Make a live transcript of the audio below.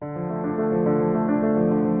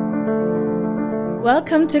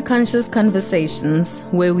Welcome to Conscious Conversations,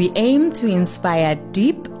 where we aim to inspire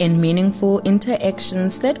deep and meaningful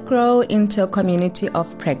interactions that grow into a community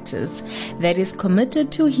of practice that is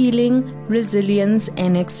committed to healing, resilience,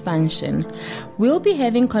 and expansion. We'll be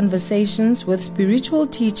having conversations with spiritual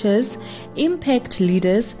teachers, impact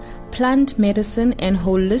leaders, plant medicine, and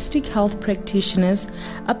holistic health practitioners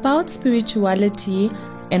about spirituality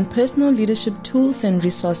and personal leadership tools and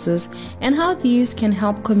resources, and how these can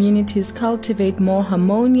help communities cultivate more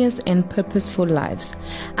harmonious and purposeful lives.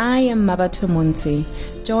 I am Mabato Monti.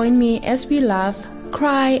 Join me as we laugh,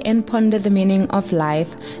 cry, and ponder the meaning of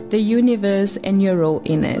life, the universe, and your role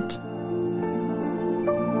in it.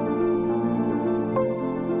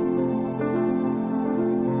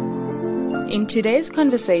 In today's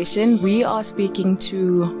conversation, we are speaking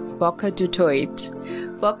to Boka du Toit.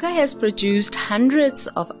 Boka has produced hundreds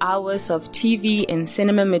of hours of TV and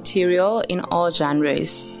cinema material in all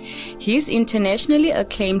genres. His internationally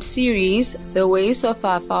acclaimed series, The Ways of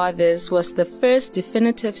Our Fathers, was the first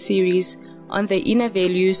definitive series on the inner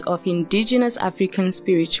values of indigenous African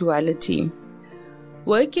spirituality.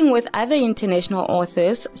 Working with other international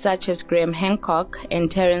authors such as Graham Hancock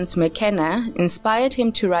and Terence McKenna inspired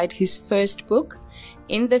him to write his first book,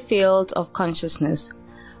 In the Field of Consciousness.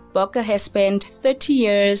 Boka has spent 30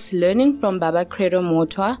 years learning from Baba Credo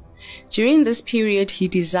Mutwa. During this period, he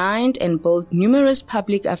designed and built numerous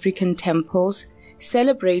public African temples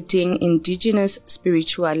celebrating indigenous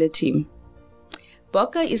spirituality.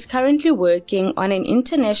 Boka is currently working on an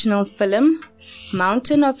international film,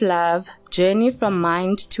 Mountain of Love, Journey from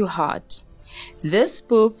Mind to Heart. This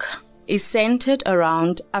book is centered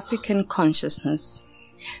around African consciousness.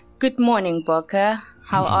 Good morning, Boka.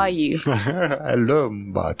 How are you? Hello,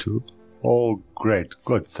 Mbatu. Oh, great.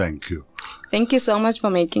 Good, thank you. Thank you so much for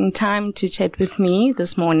making time to chat with me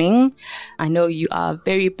this morning. I know you are a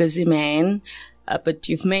very busy man, but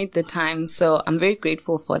you've made the time, so I'm very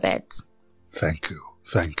grateful for that. Thank you.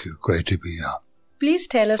 Thank you. Great to be here. Please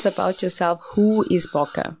tell us about yourself. Who is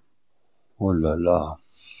Boka? Oh, la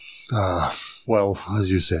la. Well,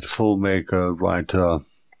 as you said, filmmaker, writer,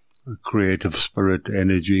 creative spirit,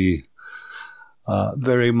 energy,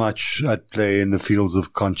 very much at play in the fields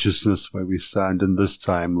of consciousness where we stand in this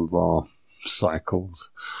time of our cycles.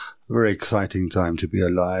 Very exciting time to be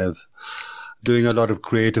alive. Doing a lot of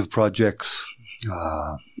creative projects,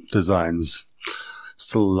 designs.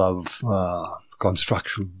 Still love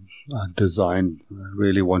construction and design. I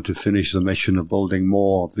really want to finish the mission of building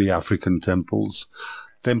more of the African temples.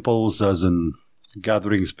 Temples as in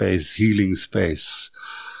gathering space, healing space,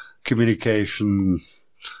 communication,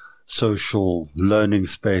 social learning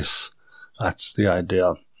space. That's the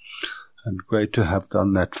idea. And great to have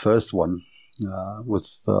done that first one with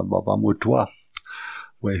Baba Mutwa,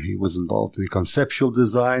 where he was involved in conceptual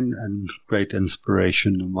design and great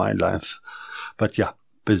inspiration in my life. But yeah,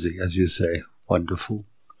 busy, as you say. Wonderful.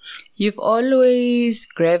 You've always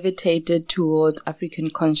gravitated towards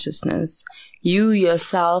African consciousness. You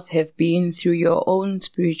yourself have been through your own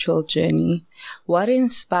spiritual journey. What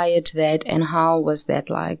inspired that, and how was that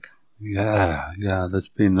like? Yeah, that's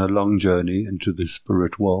been a long journey into the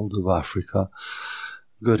spirit world of Africa.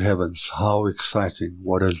 Good heavens, how exciting.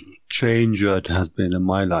 What a change it has been in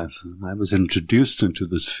my life. I was introduced into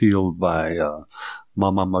this field by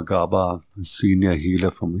Mama Magaba, a senior healer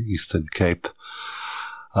from the Eastern Cape.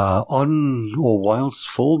 On or whilst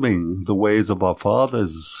filming The Ways of Our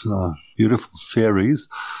Fathers, beautiful series,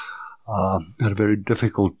 at a very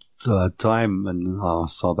difficult time in our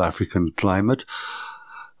South African climate.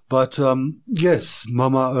 But yes,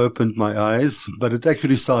 Mama opened my eyes, but it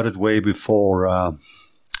actually started way before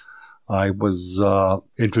I was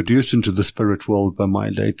introduced into the spirit world by my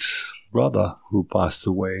late brother who passed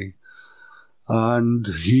away. And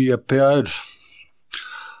he appeared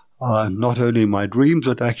not only in my dreams,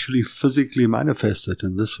 but actually physically manifested.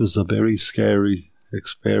 And this was a very scary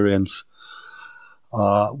experience,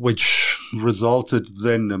 which resulted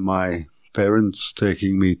then in my parents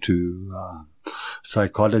taking me to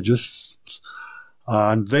psychologists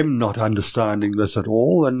and them not understanding this at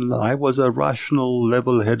all. And I was a rational,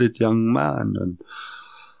 level-headed young man. And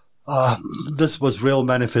this was real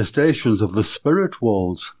manifestations of the spirit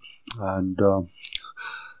world. And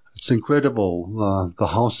it's incredible. The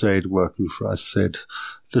house aide working for us said,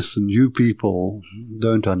 listen, you people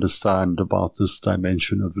don't understand about this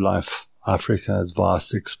dimension of life. Africa has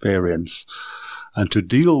vast experience. And to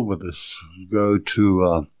deal with this, go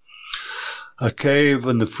to a cave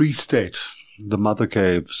in the Free State, the Mother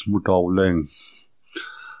Caves, Mutauleng.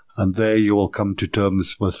 And there you will come to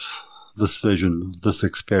terms with this vision, this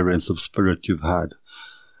experience of spirit you've had.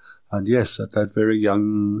 And yes, at that very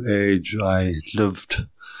young age, I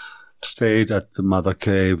stayed at the Mother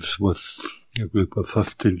Caves with a group of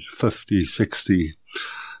 50, 60,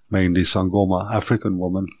 mainly Sangoma African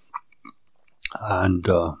women. And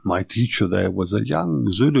my teacher there was a young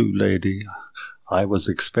Zulu lady. I was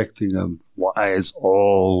expecting a wise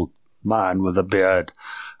old man with a beard,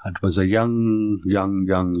 and it was a young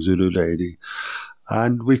Zulu lady.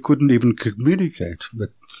 And we couldn't even communicate.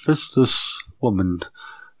 But this woman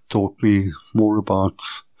taught me more about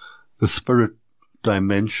the spirit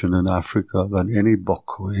dimension in Africa than any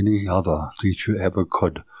book or any other teacher ever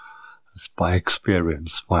could. It's by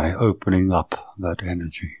experience, by opening up that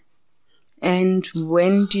energy. And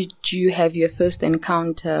when did you have your first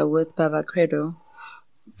encounter with Baba Credo?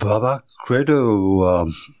 Baba Credo,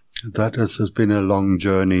 that has been a long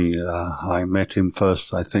journey. I met him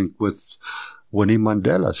first, I think, with Winnie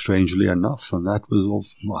Mandela, strangely enough, and that was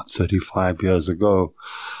 35 years ago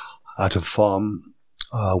at a farm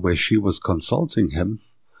where she was consulting him.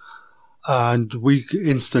 And we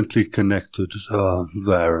instantly connected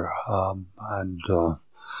there and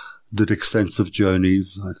did extensive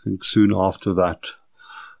journeys. I think soon after that,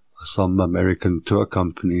 some American tour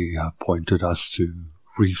company pointed us to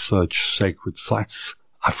research sacred sites,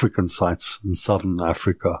 African sites in southern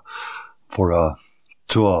Africa for a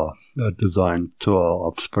designed tour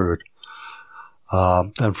of spirit.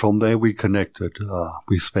 And from there we connected.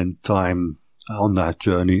 We spent time on that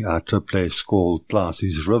journey at a place called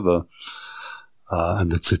Glassie's River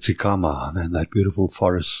and the Tsitsikamma, and that beautiful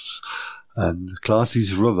forests. And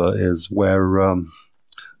Glassie's River is where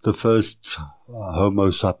the first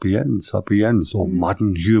Homo sapiens or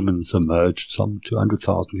modern humans emerged some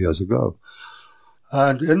 200,000 years ago.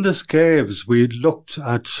 And in these caves, we looked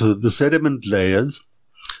at the sediment layers,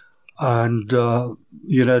 and,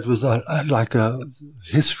 it was like a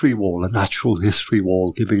history wall, a natural history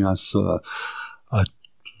wall, giving us a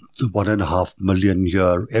 1.5 million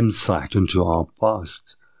year insight into our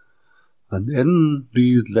past. And in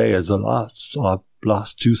these layers, our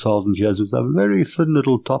last 2,000 years was a very thin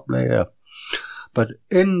little top layer. But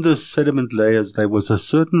in the sediment layers, there was a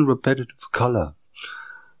certain repetitive color.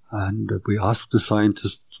 And we asked the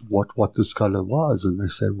scientists what this color was, and they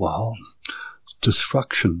said, well,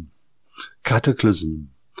 destruction,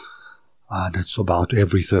 cataclysm. And it's about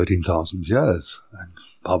every 13,000 years. And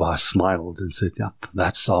Baba smiled and said, yep,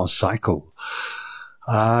 that's our cycle.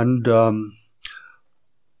 And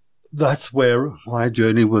that's where my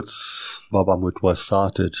journey with Baba Mutwa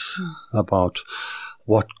started, about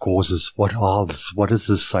what causes, what is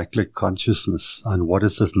this cyclic consciousness, and what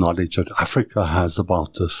is this knowledge that Africa has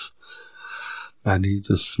about this. And he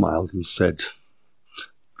just smiled and said,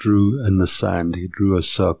 drew in the sand, he drew a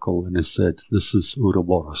circle, and he said, this is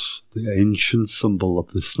Ouroboros, the ancient symbol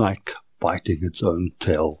of the snake biting its own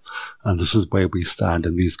tail. And this is where we stand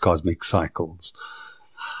in these cosmic cycles.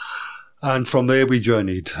 And from there we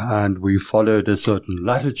journeyed, and we followed a certain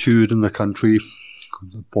latitude in the country,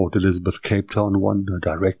 the Port Elizabeth, Cape Town one, a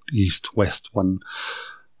direct east-west one.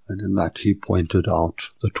 And in that he pointed out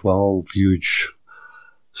the 12 huge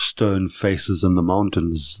stone faces in the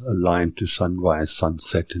mountains aligned to sunrise,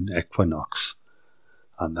 sunset, and equinox.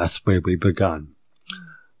 And that's where we began.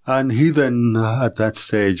 And he then, at that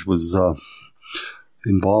stage, was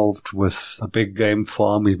involved with a big game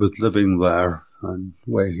farm. He was living there, and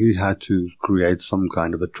where he had to create some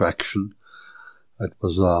kind of attraction. It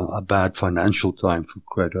was a bad financial time for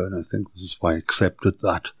Credo, and I think this is why he accepted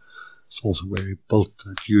that. It's also where he built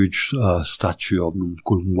that huge statue of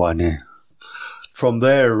Mkulungwane. From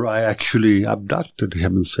there, I actually abducted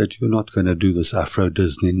him and said, you're not going to do this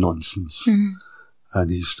Afro-Disney nonsense. Mm-hmm.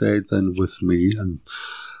 And he stayed then with me and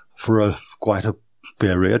for quite a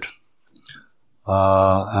period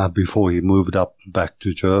before he moved back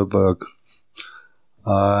to Joburg.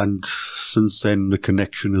 And since then, the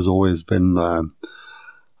connection has always been there.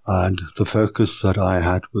 And the focus that I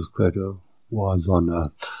had with Credo was on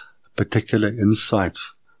a particular insight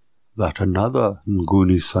that another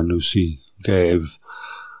Nguni Sanusi gave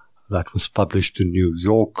that was published in New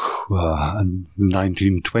York in the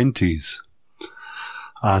 1920s.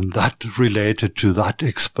 And that related to that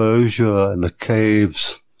exposure in the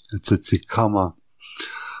caves at Tsitsikamma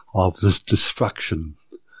of this destruction.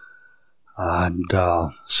 And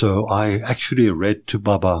so I actually read to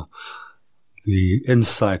Baba the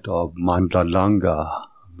insight of Mandlalanga,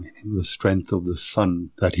 meaning the strength of the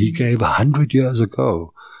sun, that he gave 100 years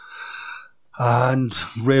ago, and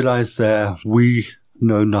realized there we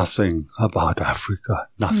know nothing about Africa,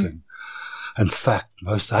 nothing. In fact,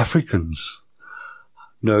 most Africans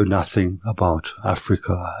know nothing about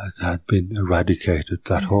Africa. It had been eradicated,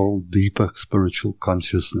 that whole deeper spiritual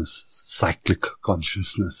consciousness, cyclic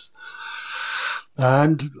consciousness.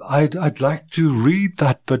 And I'd like to read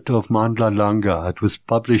that bit of Mandla Langa. It was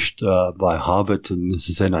published by Harvard in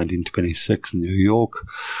 1926 in New York.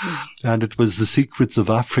 And it was The Secrets of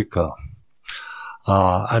Africa.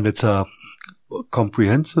 And it's a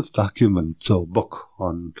comprehensive document or book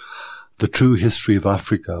on the true history of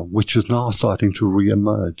Africa, which is now starting to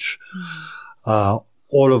re-emerge. All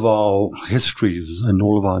of our histories and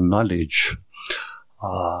all of our knowledge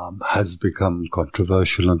has become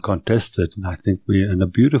controversial and contested. And I think we're in a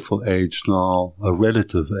beautiful age now, a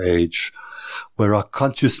relative age, where our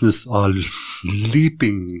consciousness are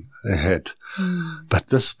leaping ahead. But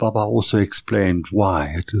this Baba also explained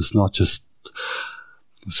why. It is not just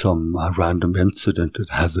some random incident. It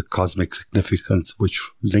has a cosmic significance which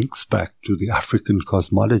links back to the African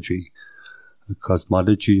cosmology, a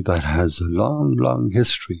cosmology that has a long, long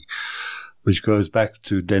history, which goes back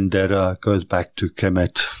to Dendera, goes back to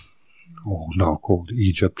Kemet, or now called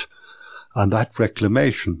Egypt, and that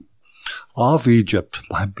reclamation of Egypt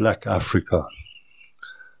by Black Africa.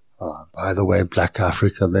 By the way, Black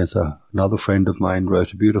Africa, there's another friend of mine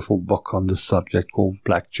wrote a beautiful book on this subject called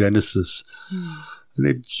Black Genesis.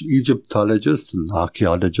 An Egyptologist and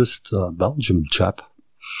archaeologist, a Belgian chap,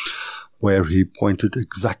 where he pointed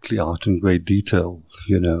exactly out in great detail,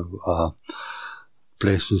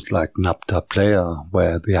 places like Nabta Playa,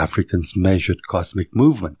 where the Africans measured cosmic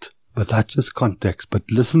movement. But that's just context. But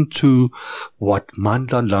listen to what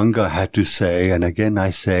Mandla Langa had to say, and again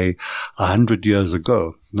I say 100 years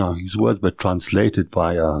ago. Now, his words were translated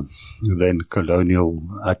by a then colonial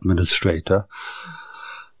administrator.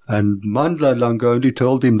 And Mandla Langa only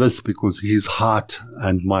told him this because his heart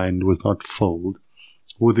and mind was not filled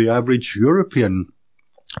with the average European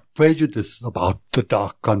prejudice about the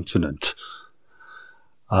dark continent.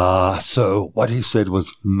 So what he said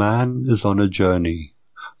was, man is on a journey,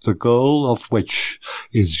 the goal of which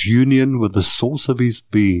is union with the source of his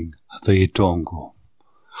being, the Itongo.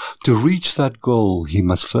 To reach that goal, he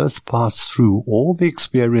must first pass through all the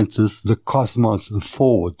experiences the cosmos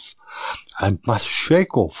affords, and must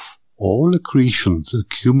shake off all accretions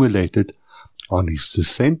accumulated on his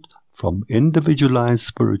descent from individualized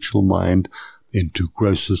spiritual mind into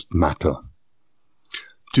grossest matter.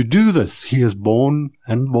 To do this, he is born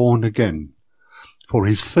and born again, for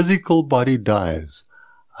his physical body dies,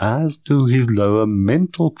 as do his lower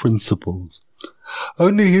mental principles.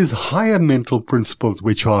 Only his higher mental principles,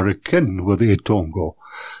 which are akin with the Itongo,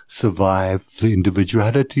 survive the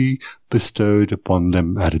individuality bestowed upon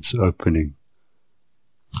them at its opening.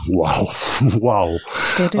 Wow. Wow.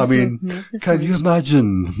 I mean, can you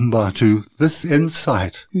imagine, Batu, this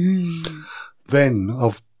insight then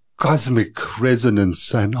of cosmic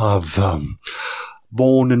resonance and of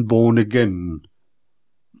born and born again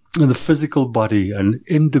in the physical body and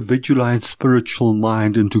individualized spiritual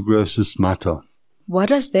mind into grossest matter. What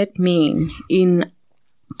does that mean in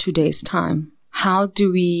today's time? How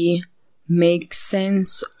do we make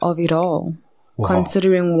sense of it all,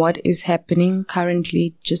 considering what is happening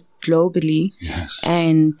currently just globally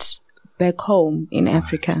and back home in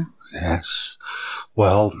Africa? Yes.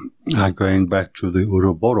 Well, going back to the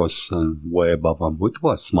Ouroboros, where Baba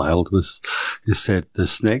Mutwa smiled, he said, the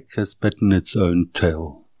snake has bitten its own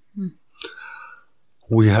tail.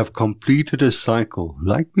 We have completed a cycle,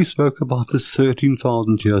 like we spoke about the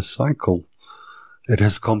 13,000-year cycle. It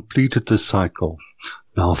has completed the cycle.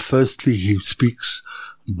 Now, firstly,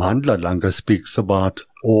 Mandla Langa speaks about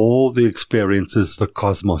all the experiences the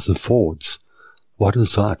cosmos affords. What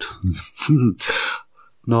is that?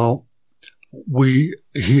 Now, he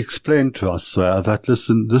explained to us that,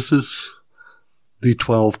 listen, this is the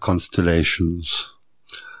 12 constellations.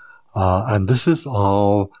 And this is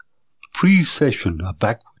our pre-session, a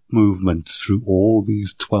backward movement through all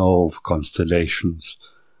these 12 constellations.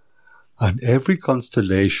 And every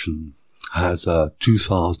constellation has a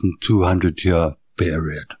 2,200-year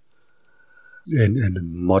period. In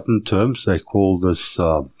modern terms, they call this,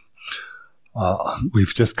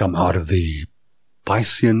 we've just come out of the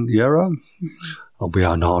Piscean era. We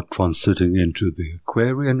are now transiting into the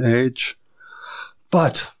Aquarian age.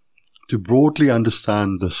 But to broadly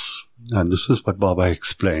understand this, and this is what Baba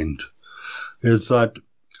explained, is that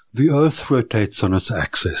the Earth rotates on its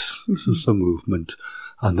axis. This is the movement.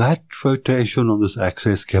 And that rotation on this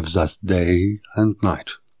axis gives us day and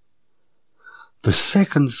night. The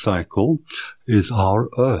second cycle is our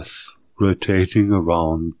Earth rotating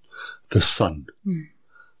around the Sun,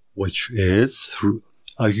 which is through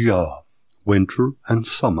a year, winter and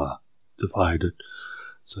summer divided.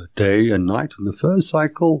 So day and night in the first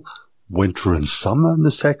cycle, winter and summer in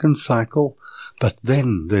the second cycle. But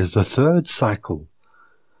then there's the third cycle,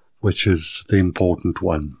 which is the important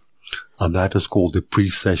one. And that is called the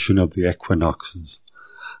precession of the equinoxes.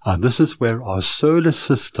 And this is where our solar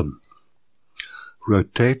system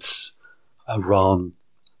rotates around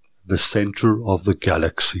the center of the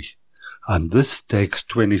galaxy. And this takes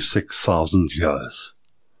 26,000 years.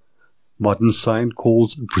 Modern science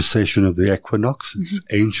calls it precession of the equinoxes,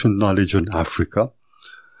 ancient knowledge in Africa.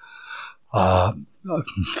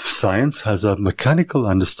 Science has a mechanical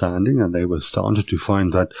understanding, and they were astounded to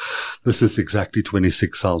find that this is exactly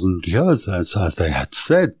 26,000 years, as they had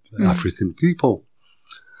said, African people.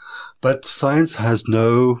 But science has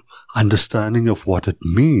no understanding of what it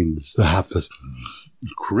means. They have this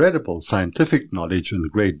incredible scientific knowledge in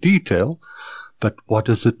great detail, but what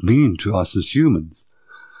does it mean to us as humans?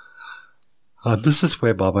 This is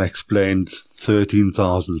where Baba explained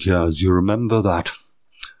 13,000 years. You remember that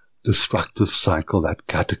destructive cycle, that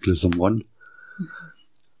cataclysm one?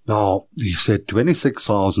 Now, he said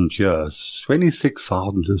 26,000 years.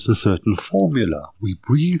 26,000 is a certain formula. We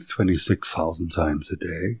breathe 26,000 times a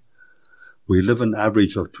day. We live an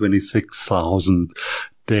average of 26,000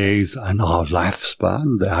 days in our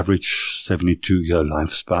lifespan, the average 72-year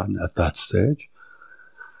lifespan at that stage.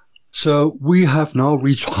 So we have now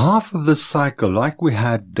reached half of this cycle, like we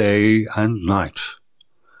had day and night,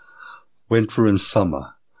 winter and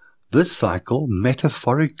summer. This cycle,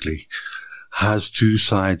 metaphorically, has two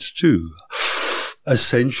sides too.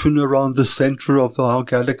 Ascension around the center of our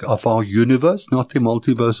galaxy, of our universe, not the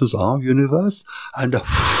multiverse, our universe, and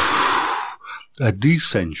a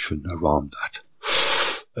descension around that.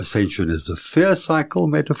 Ascension is the fear cycle,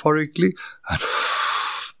 metaphorically, and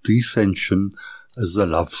descension is the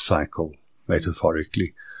love cycle,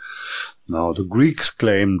 metaphorically. Now, the Greeks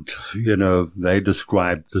claimed, they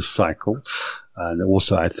described this cycle. And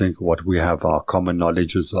also, I think what we have, our common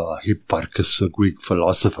knowledge is Hipparchus, a Greek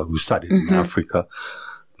philosopher who studied in Africa,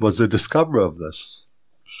 was the discoverer of this.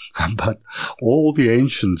 But all the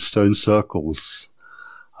ancient stone circles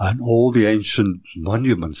and all the ancient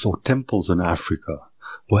monuments or temples in Africa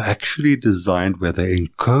were actually designed where they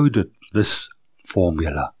encoded this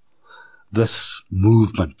formula, this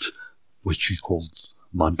movement, which he called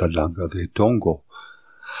Mandalanga de Tongo.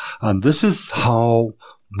 And this is how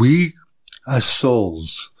we, as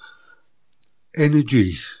souls,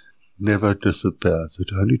 energy never disappears. It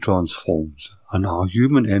only transforms. And our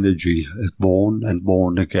human energy is born and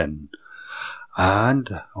born again.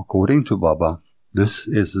 And according to Baba, this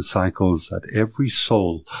is the cycles that every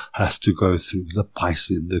soul has to go through. The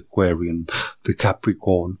Piscean, the Aquarian, the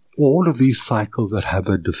Capricorn. All of these cycles that have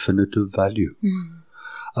a definitive value.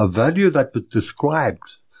 A value that was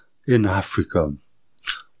described in Africa,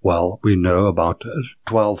 well, we know about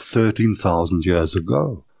 12,000, 13,000 years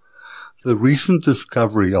ago. The recent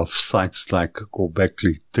discovery of sites like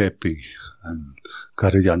Göbekli Tepe and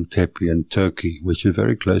Karajan Tepe in Turkey, which is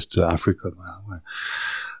very close to Africa,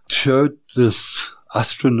 showed this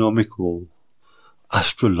astrological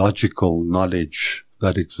knowledge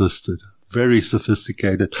that existed, very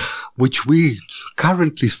sophisticated, which we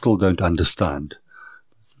currently still don't understand.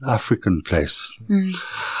 African place.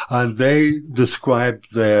 And they described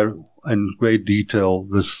there in great detail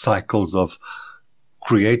the cycles of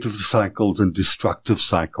creative cycles and destructive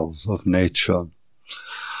cycles of nature.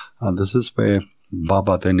 And this is where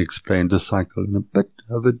Baba then explained the cycle in a bit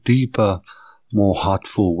of a deeper, more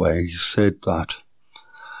heartful way. He said that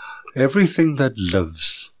everything that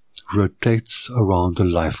lives rotates around the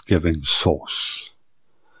life-giving source.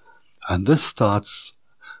 And this starts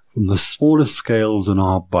from the smallest scales in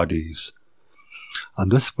our bodies.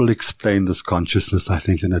 And this will explain this consciousness, I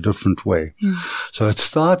think, in a different way. So it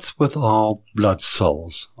starts with our blood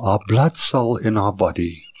cells. Our blood cell in our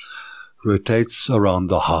body rotates around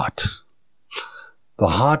the heart. The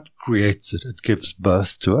heart creates it. It gives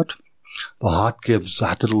birth to it. The heart gives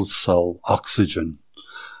that little cell oxygen.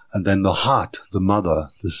 And then the heart, the mother,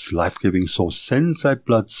 this life-giving source, sends that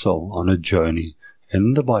blood cell on a journey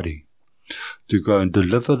in the body to go and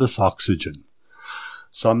deliver this oxygen.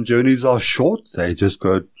 Some journeys are short. They just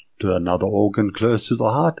go to another organ close to the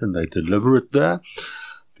heart and they deliver it there.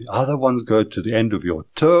 The other ones go to the end of your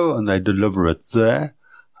toe and they deliver it there.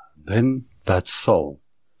 Then that cell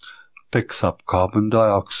picks up carbon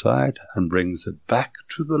dioxide and brings it back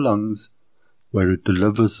to the lungs where it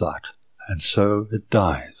delivers that. And so it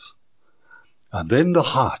dies. And then the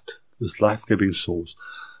heart, this life-giving source,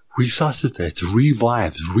 resuscitates,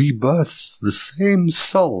 revives, rebirths the same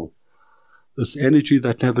cell, this energy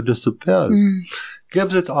that never disappears,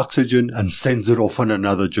 gives it oxygen and sends it off on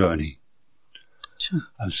another journey. Sure.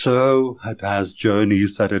 And so it has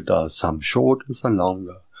journeys that it does, some shorter, some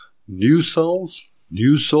longer. New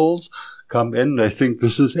souls come in, they think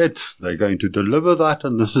this is it. They're going to deliver that,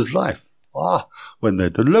 and this is life. When they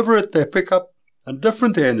deliver it, they pick up a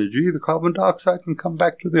different energy, the carbon dioxide, and come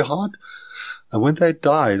back to their heart. And when they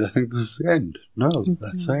die, they think this is the end. No,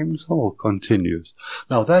 that same soul continues.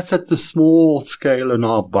 Now, that's at the small scale in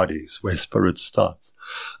our bodies, where spirit starts.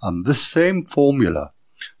 And this same formula,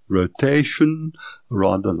 rotation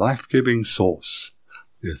around a life-giving source,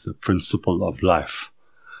 is the principle of life.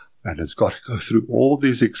 And it's got to go through all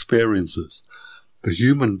these experiences. The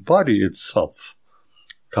human body itself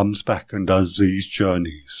comes back and does these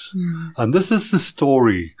journeys. And this is the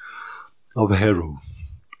story of Heru,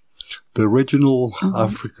 the original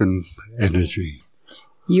African energy.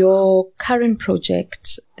 Your current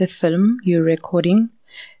project, the film you're recording,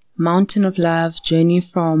 Mountain of Love, Journey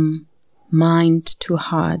from Mind to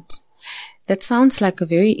Heart. That sounds like a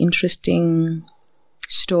very interesting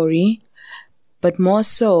story, but more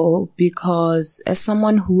so because as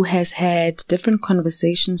someone who has had different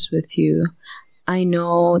conversations with you, I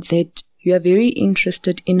know that you are very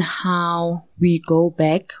interested in how we go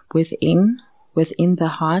back within the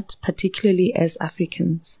heart, particularly as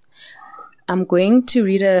Africans. I'm going to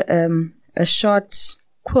read a short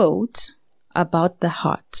quote about the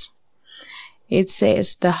heart. It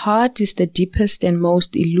says, "The heart is the deepest and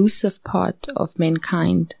most elusive part of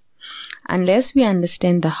mankind. Unless we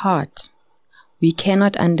understand the heart, we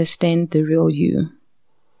cannot understand the real you."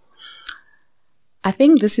 I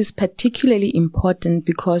think this is particularly important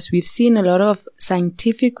because we've seen a lot of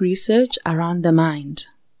scientific research around the mind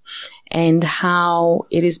and how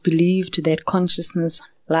it is believed that consciousness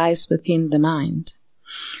lies within the mind.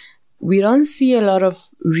 We don't see a lot of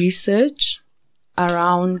research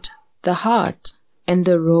around the heart and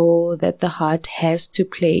the role that the heart has to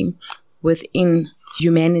play within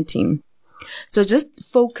humanity. So just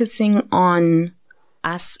focusing on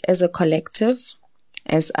us as a collective,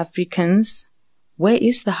 as Africans, where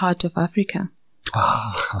is the heart of Africa?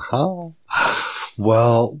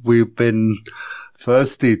 Well, we've been,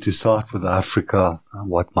 firstly, to start with Africa,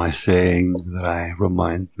 what my saying that I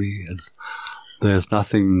remind me is, there's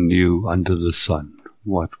nothing new under the sun.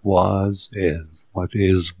 What was is, what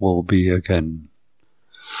is will be again.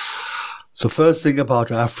 The first thing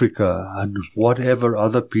about Africa, and whatever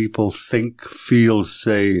other people think, feel,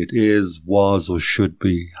 say it is, was, or should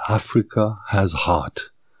be, Africa has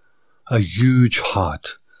heart. A huge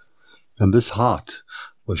heart. And this heart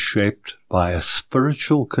was shaped by a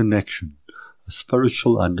spiritual connection, a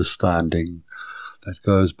spiritual understanding that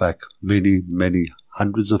goes back many, many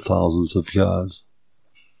hundreds of thousands of years.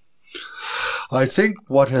 I think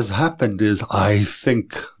what has happened is I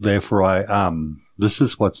think, therefore I am. This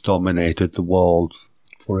is what's dominated the world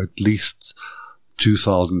for at least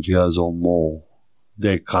 2,000 years or more.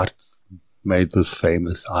 Descartes made this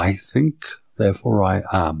famous, I think, therefore I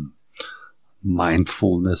am.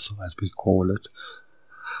 Mindfulness, as we call it.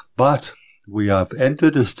 But we have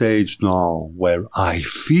entered a stage now where I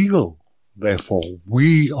feel, therefore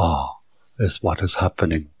we are, is what is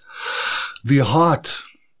happening. The heart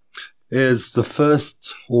is the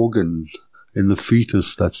first organ in the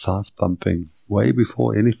fetus that starts pumping way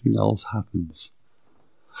before anything else happens.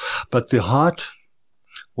 But the heart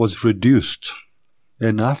was reduced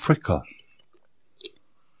in Africa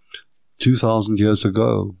 2,000 years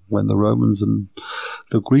ago when the Romans and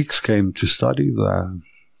the Greeks came to study there.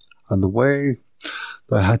 And the way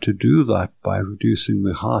they had to do that by reducing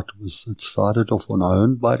the heart was it started off on our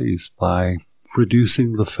own bodies by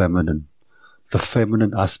reducing the feminine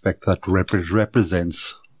aspect that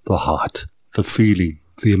represents the heart, the feeling,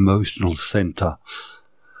 the emotional center.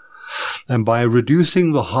 And by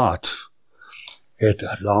reducing the heart, it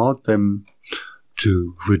allowed them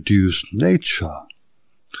to reduce nature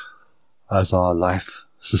as our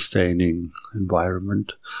life-sustaining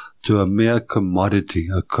environment to a mere commodity,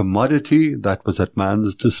 a commodity that was at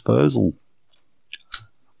man's disposal.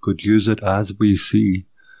 Could use it as we see.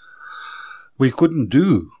 We couldn't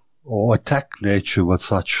do or attack nature with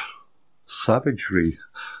such savagery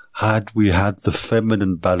had we had the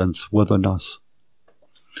feminine balance within us.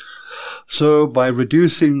 So by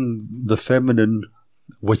reducing the feminine,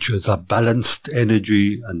 which is a balanced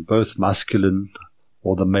energy and both masculine,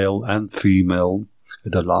 or the male and female,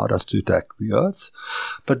 it allowed us to attack the earth.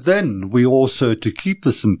 But then we also, to keep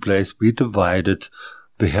this in place, we divided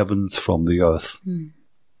the heavens from the earth,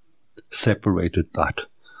 separated that.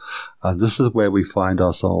 And this is where we find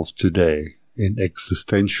ourselves today, in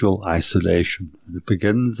existential isolation. And it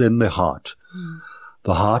begins in the heart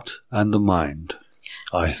and the mind.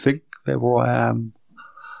 I think, therefore I am.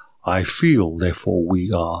 I feel, therefore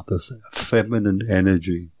we are, this feminine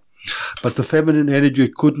energy. But the feminine energy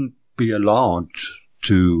couldn't be allowed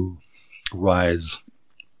to rise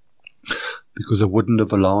because it wouldn't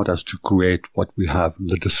have allowed us to create what we have,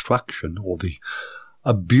 the destruction or the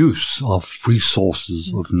abuse of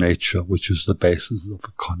resources of nature, which is the basis of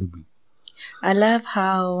economy. I love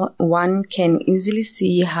how one can easily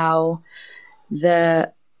see how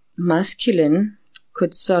the masculine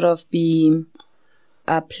could sort of be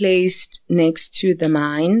placed next to the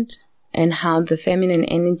mind, and how the feminine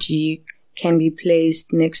energy can be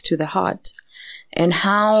placed next to the heart, and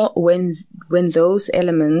how when those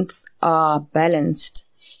elements are balanced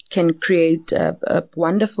can create a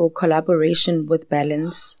wonderful collaboration with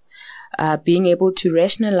balance, being able to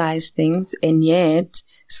rationalize things and yet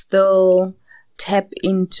still tap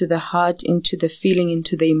into the heart, into the feeling,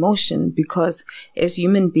 into the emotion, because as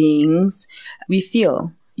human beings, we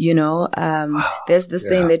feel, there's this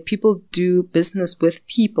saying that people do business with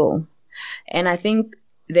people. And I think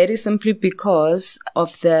that is simply because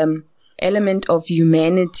of the element of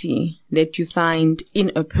humanity that you find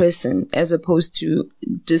in a person, as opposed to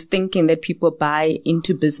just thinking that people buy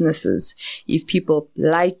into businesses. If people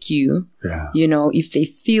like you, if they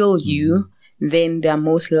feel you, then they're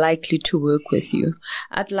most likely to work with you.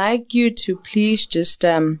 I'd like you to please just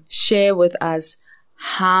share with us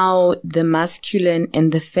how the masculine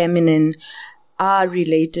and the feminine are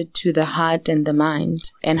related to the heart and the mind,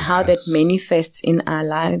 and how that manifests in our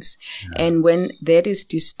lives. And when that is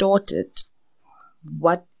distorted,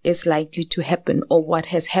 what is likely to happen, or what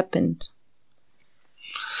has happened?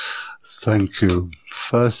 Thank you.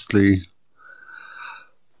 Firstly,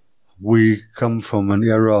 we come from an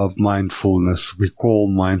era of mindfulness. We call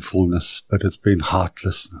mindfulness, but it's been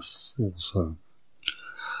heartlessness also.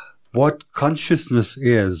 What consciousness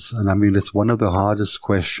is, and I mean it's one of the hardest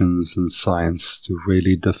questions in science to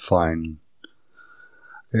really define,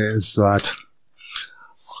 is that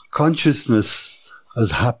consciousness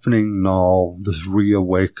is happening now, this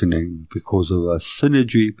reawakening, because of a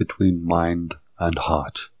synergy between mind and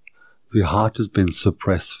heart. The heart has been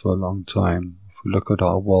suppressed for a long time. If we look at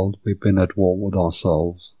our world, we've been at war with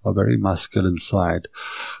ourselves, a very masculine side.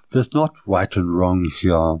 There's not right and wrong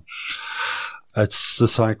here. It's the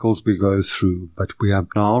cycles we go through, but we have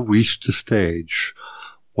now reached a stage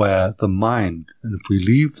where the mind, and if we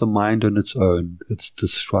leave the mind on its own, it's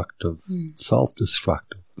destructive,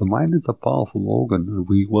 self-destructive. The mind is a powerful organ, and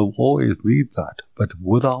we will always need that, but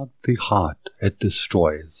without the heart, it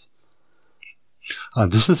destroys.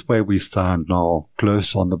 And this is where we stand now,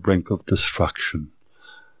 close on the brink of destruction.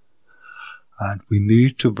 And we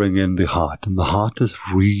need to bring in the heart, and the heart is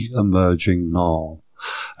re-emerging now.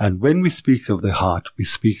 And when we speak of the heart, we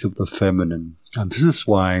speak of the feminine. And this is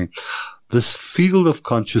why this field of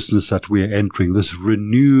consciousness that we are entering, this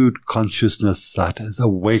renewed consciousness that is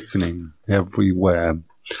awakening everywhere,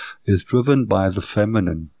 is driven by the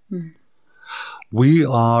feminine. We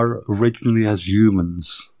are originally, as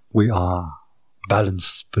humans, we are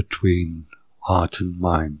balanced between heart and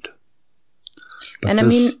mind. But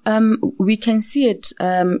we can see it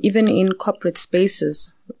even in corporate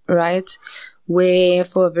spaces, right? Where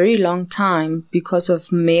for a very long time, because of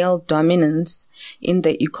male dominance in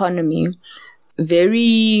the economy,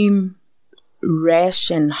 very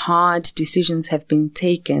rash and hard decisions have been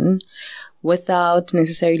taken without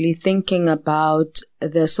necessarily thinking about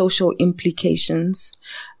the social implications,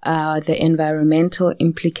 the environmental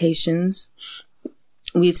implications.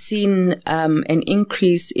 We've seen an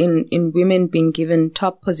increase in women being given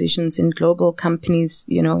top positions in global companies,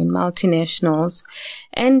 in multinationals.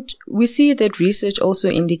 And we see that research also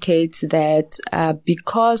indicates that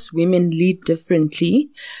because women lead differently,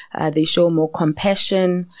 they show more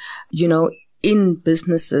compassion, in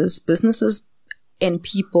businesses and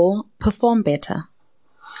people perform better.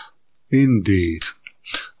 Indeed.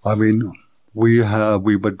 I mean, we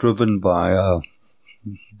were driven by a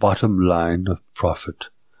bottom line of profit.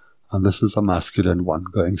 And this is a masculine one,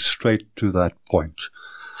 going straight to that point.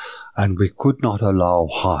 And we could not allow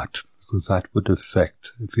heart, because that would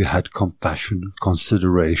affect, if we had compassion,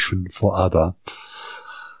 consideration for other,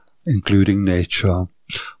 including nature,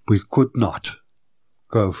 we could not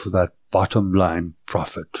go for that bottom line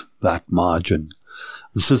profit, that margin.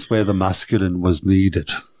 This is where the masculine was needed,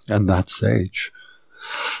 and that stage.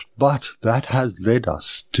 But that has led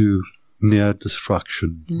us to near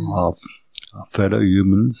destruction of our fellow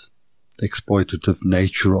humans, the exploitative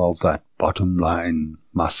nature of that bottom line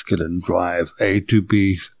masculine drive, A to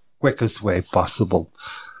B, quickest way possible.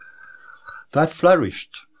 That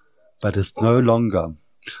flourished, but it's no longer.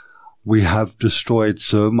 We have destroyed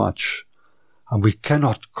so much, And we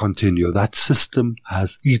cannot continue. That system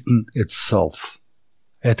has eaten itself.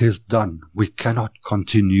 It is done. We cannot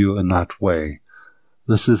continue in that way.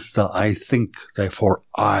 This is the I think, therefore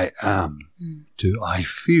I am. To I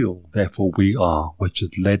feel, therefore we are, which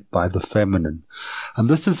is led by the feminine. And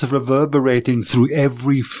this is reverberating through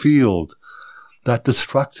every field. That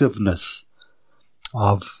destructiveness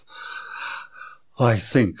of, I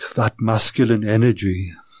think, that masculine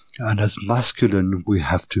energy. And as masculine, we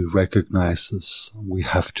have to recognize this. We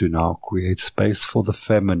have to now create space for the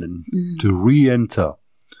feminine to re-enter.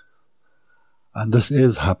 And this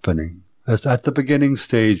is happening. It's at the beginning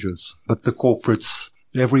stages. But the corporates,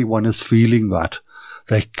 everyone is feeling that.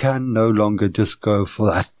 They can no longer just go for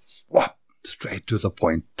that, straight to the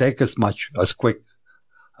point. Take as much, as quick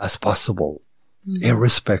as possible,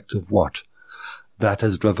 irrespective of what. That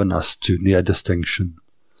has driven us to near distinction.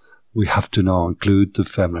 We have to now include the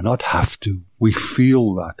feminine. Not have to. We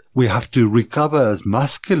feel that. We have to recover as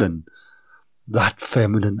masculine that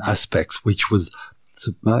feminine aspects which was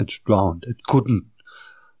submerged, drowned. It couldn't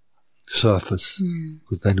surface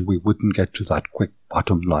because then we wouldn't get to that quick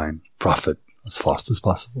bottom line profit as fast as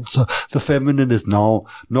possible. So the feminine is now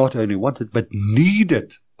not only wanted but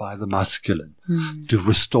needed by the masculine to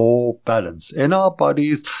restore balance in our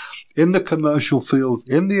bodies, in the commercial fields,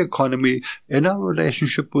 in the economy, in our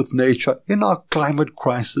relationship with nature, in our climate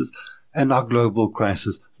crisis, and our global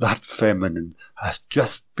crisis. That feminine has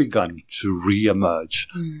just begun to re-emerge.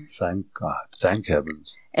 Thank God. Thank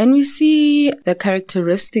heavens. And we see the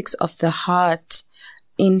characteristics of the heart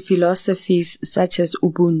in philosophies such as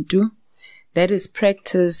Ubuntu, that is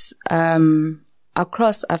practiced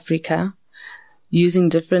across Africa, using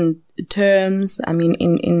different terms. I mean,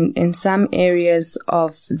 in some areas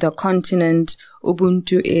of the continent,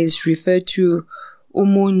 Ubuntu is referred to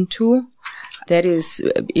Umuntu. That is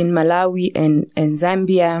in Malawi and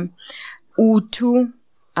Zambia. Utu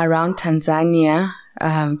around Tanzania,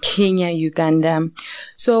 Kenya, Uganda.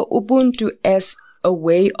 So Ubuntu as a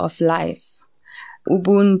way of life.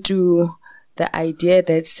 Ubuntu, the idea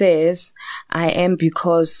that says, I am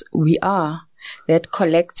because we are. That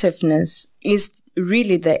collectiveness is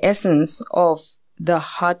really the essence of the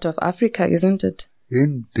heart of Africa, isn't it?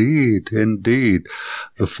 Indeed, indeed.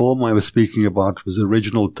 The form I was speaking about, was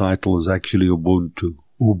original title was actually Ubuntu.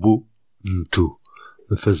 Ubuntu.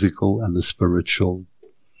 The physical and the spiritual.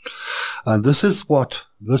 And this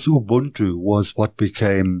Ubuntu was what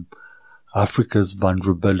became Africa's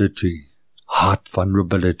vulnerability, heart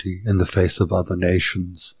vulnerability in the face of other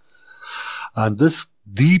nations. And this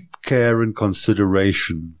deep care and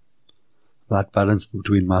consideration, that balance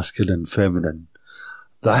between masculine and feminine,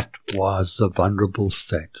 that was the vulnerable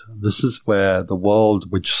state. This is where the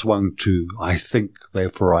world which swung to I think,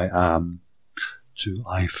 therefore I am, to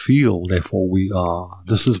I feel, therefore we are.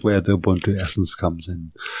 This is where the Ubuntu essence comes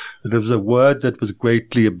in. It was a word that was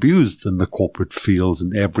greatly abused in the corporate fields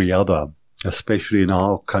and every other, especially in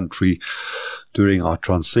our country during our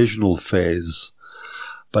transitional phase.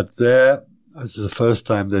 But there, this is the first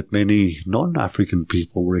time that many non-African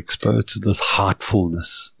people were exposed to this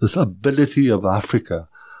heartfulness, this ability of Africa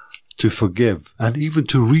to forgive and even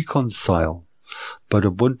to reconcile. But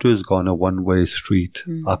Ubuntu has gone a one-way street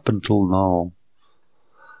up until now.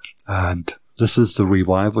 And this is the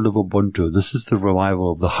revival of Ubuntu. This is the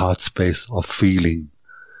revival of the heart space of feeling.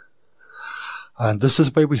 And this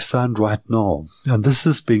is where we stand right now. And this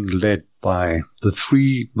is being led by the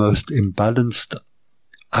three most imbalanced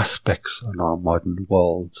aspects in our modern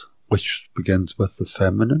world, which begins with the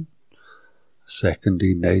feminine,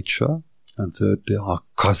 secondly nature, and thirdly our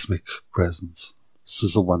cosmic presence. This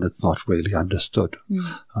is the one that's not really understood.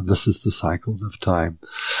 And this is the cycles of time.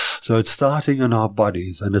 So it's starting in our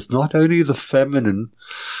bodies, and it's not only the feminine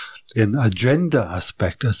in a gender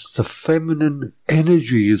aspect, it's the feminine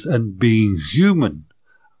energies and being human.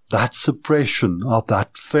 That suppression of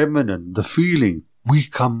that feminine, the feeling, we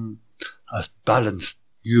come as balanced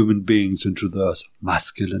human beings into the earth,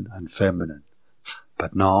 masculine and feminine.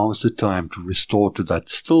 But now is the time to restore to that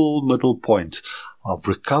still middle point of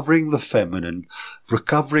recovering the feminine,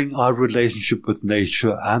 recovering our relationship with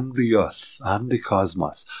nature and the earth and the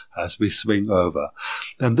cosmos as we swing over.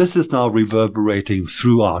 And this is now reverberating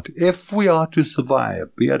throughout. If we are to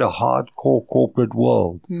survive, be it a hardcore corporate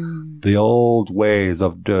world, the old ways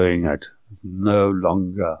of doing it no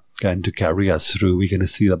longer going to carry us through. We're going to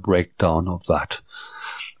see the breakdown of that.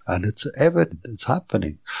 And it's evident, it's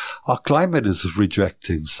happening. Our climate is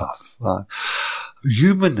rejecting stuff.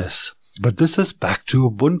 Humanness. But this is back to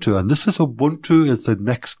Ubuntu. And this is Ubuntu is the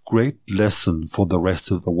next great lesson for the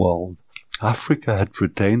rest of the world. Africa had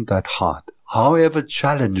retained that heart. however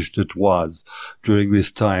challenged it was during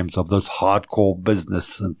these times of this hardcore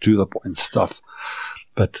business and to-the-point stuff.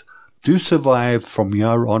 But to survive from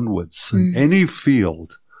here onwards in any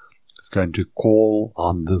field is going to call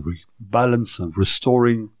on the balance and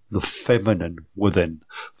restoring the feminine within.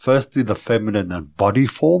 Firstly, the feminine and body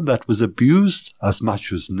form that was abused as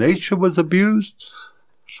much as nature was abused.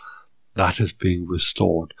 That is being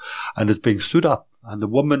restored and it's being stood up. And the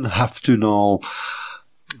women have to now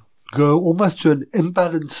go almost to an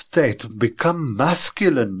imbalanced state and become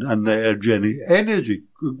masculine and their energy,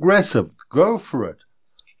 aggressive, go for it.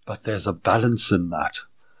 But there's a balance in that.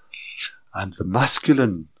 And the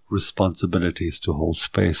masculine responsibility is to hold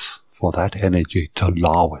space for that energy, to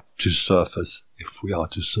allow it to surface if we are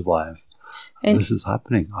to survive. And this is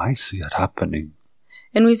happening. I see it happening.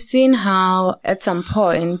 And we've seen how at some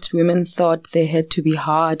point women thought they had to be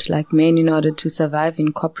hard like men in order to survive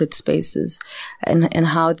in corporate spaces, and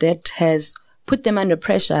how that has put them under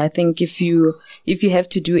pressure. I think if you have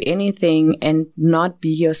to do anything and not be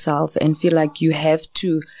yourself and feel like you have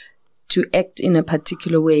to act in a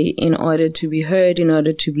particular way in order to be heard, in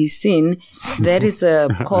order to be seen, that is a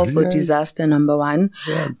call for disaster, number one.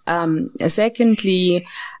 Yes. Secondly,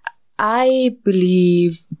 I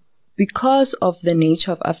believe because of the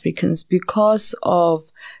nature of Africans, because of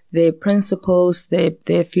their principles,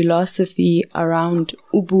 their philosophy around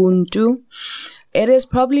Ubuntu, it is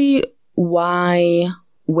probably why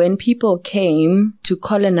when people came to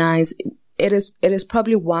colonize, it is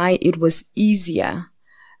probably why it was easier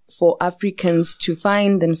for Africans to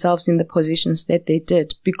find themselves in the positions that they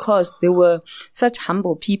did, because they were such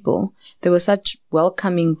humble people. They were such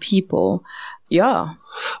welcoming people. Yeah.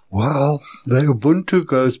 Well, the Ubuntu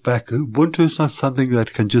goes back. Ubuntu is not something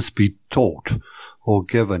that can just be taught or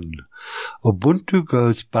given. Ubuntu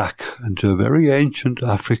goes back into a very ancient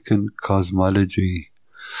African cosmology.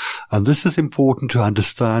 And this is important to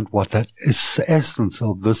understand what that is, the essence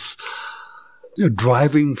of this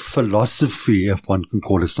driving philosophy, if one can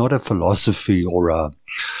call it. It's not a philosophy or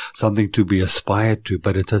something to be aspired to,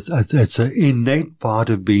 but it's an innate part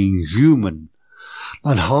of being human.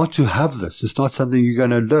 And how to have this. It's not something you're going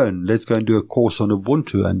to learn. Let's go and do a course on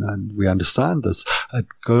Ubuntu and we understand this. It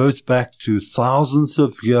goes back to thousands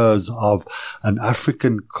of years of an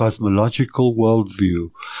African cosmological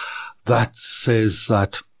worldview that says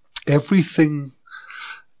that everything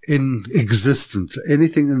in existence,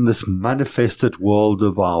 anything in this manifested world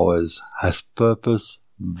of ours has purpose,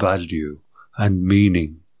 value, and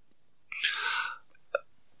meaning.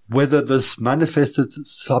 Whether this manifested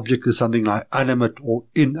subject is something like animate or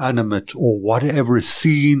inanimate or whatever is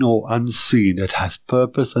seen or unseen, it has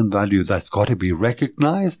purpose and value that's got to be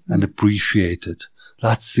recognized and appreciated.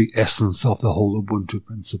 That's the essence of the whole Ubuntu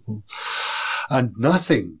principle. And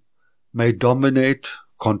nothing may dominate,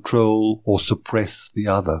 control, or suppress the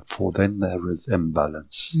other, for then there is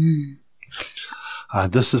imbalance.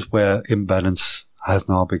 And this is where imbalance has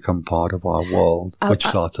now become part of our world, which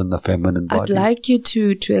starts in the feminine body. I'd like you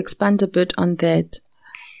to expand a bit on that,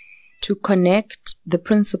 to connect the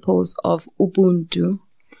principles of Ubuntu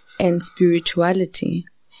and spirituality,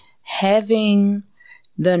 having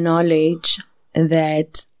the knowledge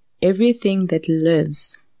that everything that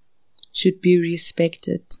lives should be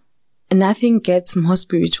respected. Nothing gets more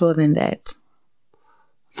spiritual than that.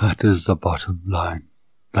 That is the bottom line.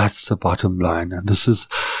 That's the bottom line. And this is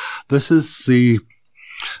the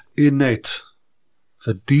innate,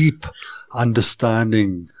 the deep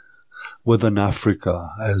understanding within Africa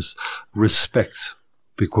as respect,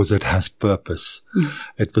 because it has purpose.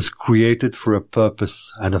 It was created for a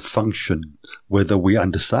purpose and a function. Whether we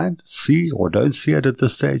understand, see, or don't see it at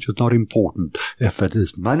this stage is not important. If it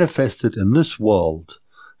is manifested in this world,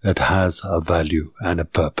 it has a value and a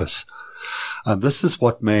purpose. And this is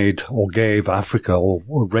what made or gave Africa or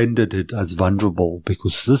rendered it as vulnerable,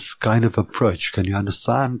 because this kind of approach, can you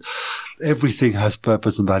understand? Everything has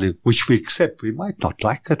purpose and value, which we accept. We might not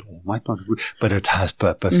like it or might not agree, but it has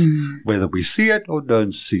purpose, whether we see it or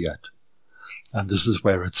don't see it. And this is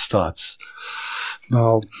where it starts.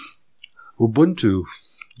 Now, Ubuntu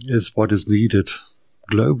is what is needed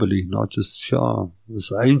globally, not just here.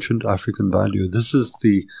 This ancient African value. This is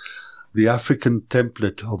the African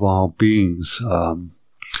template of our beings,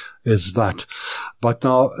 is that. But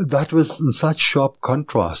now, that was in such sharp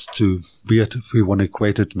contrast to, be it if we want to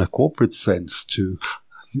equate it in a corporate sense, to,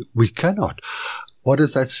 we cannot. What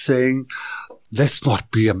is that saying? Let's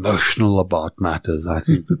not be emotional about matters. I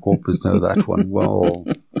think the corporates know that one well.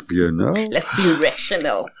 You know? Let's be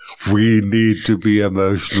rational. We need to be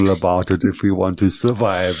emotional about it if we want to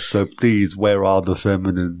survive. So please, where are the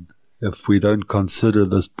feminine? If we don't consider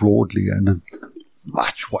this broadly, and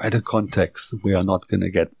much wider context. We are not going to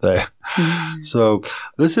get there. So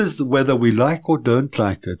this is whether we like or don't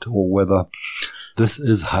like it, or whether this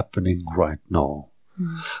is happening right now.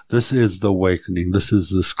 This is the awakening. This is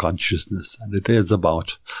this consciousness. And it is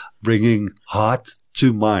about bringing heart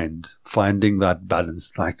to mind, finding that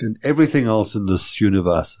balance. Like in everything else in this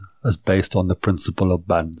universe is based on the principle of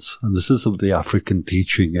balance. And this is what the African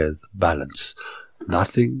teaching is, balance.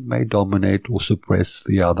 Nothing may dominate or suppress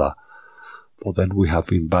the other, for then we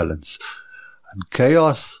have imbalance. And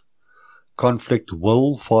chaos, conflict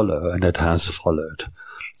will follow, and it has followed.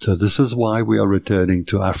 So this is why we are returning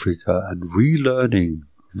to Africa and relearning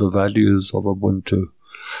the values of Ubuntu.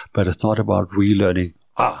 But it's not about relearning,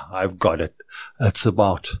 I've got it. It's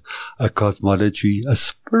about a cosmology, a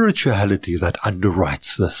spirituality that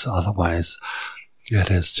underwrites this. Otherwise,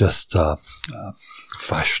 it is just a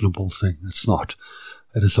fashionable thing. It's not.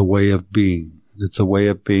 It is a way of being. It's a way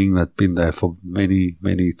of being that's been there for many,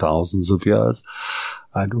 many thousands of years.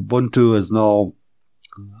 And Ubuntu is now,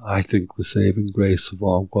 I think, the saving grace of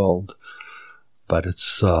our world. But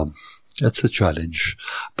it's a challenge.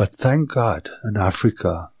 But thank God in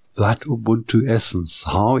Africa, that Ubuntu essence,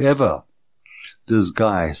 however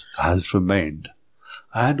disguised, has remained.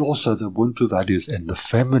 And also the Ubuntu values and the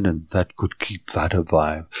feminine that could keep that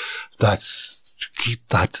alive. Keep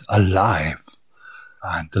that alive.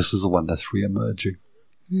 And this is the one that's re-emerging.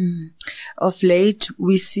 Of late,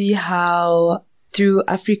 we see how through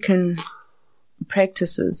African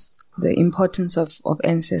practices, the importance of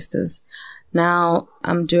ancestors. Now,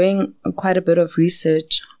 I'm doing quite a bit of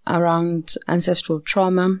research around ancestral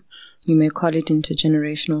trauma. You may call it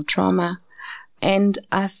intergenerational trauma. And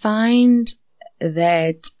I find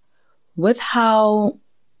that with how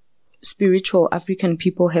spiritual African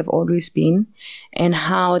people have always been, and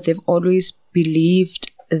how they've always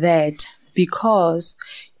believed that because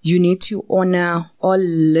you need to honor all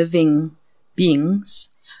living beings,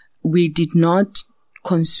 we did not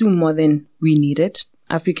consume more than we needed.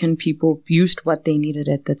 African people used what they needed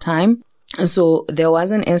at the time. And so there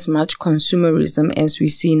wasn't as much consumerism as we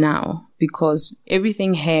see now, because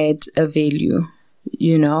everything had a value,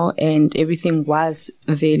 and everything was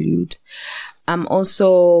valued. I'm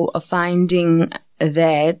also finding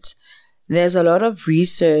that there's a lot of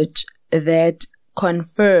research that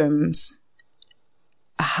confirms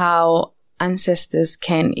how ancestors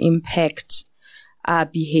can impact our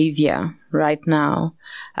behavior right now.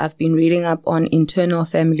 I've been reading up on internal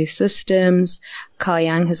family systems. Carl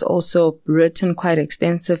Jung has also written quite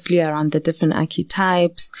extensively around the different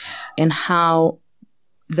archetypes and how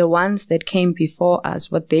the ones that came before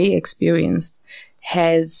us, what they experienced,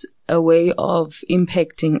 has a way of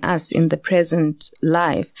impacting us in the present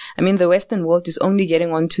life. I mean, the Western world is only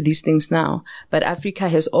getting onto these things now, but Africa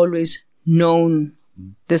has always known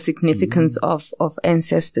the significance of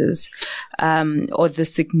ancestors, or the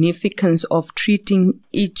significance of treating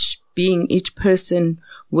each being, each person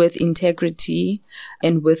with integrity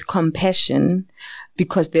and with compassion,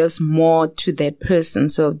 because there's more to that person.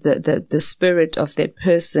 So the spirit of that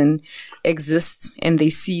person exists and they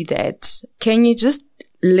see that. Can you just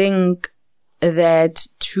link that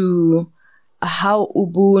to how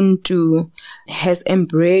Ubuntu has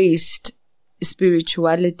embraced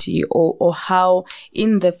spirituality, or how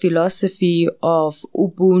in the philosophy of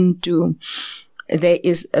Ubuntu there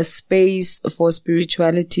is a space for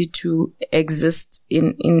spirituality to exist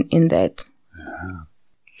in that? Yeah.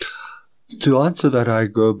 To answer that, I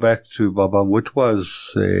go back to Baba Mutwa's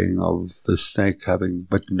saying of the snake having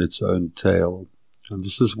bitten its own tail. And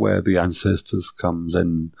this is where the ancestors comes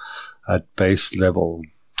in at base level.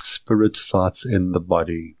 Spirit starts in the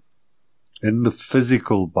body, in the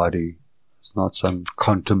physical body. It's not some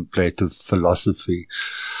contemplative philosophy.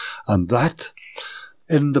 And that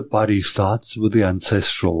in the body starts with the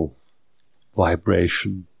ancestral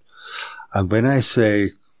vibration. And when I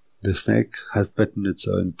say the snake has bitten its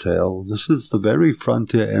own tail, this is the very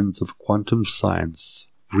frontier ends of quantum science,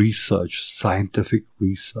 research, scientific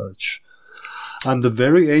research. And the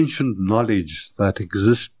very ancient knowledge that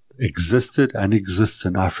existed and exists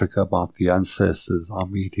in Africa about the ancestors are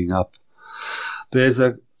meeting up. There's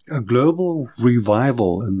a global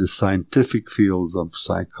revival in the scientific fields of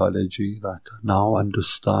psychology that now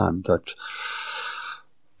understand that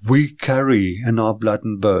we carry in our blood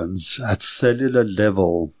and bones at cellular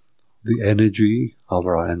level the energy of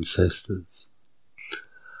our ancestors.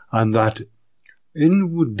 And that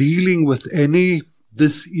in dealing with any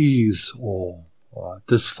dis-ease or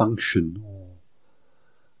dysfunction or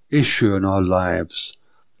issue in our lives,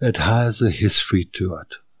 it has a history to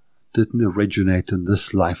it. It didn't originate in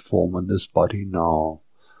this life form, in this body now.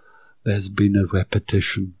 There's been a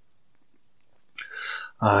repetition.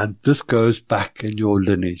 And this goes back in your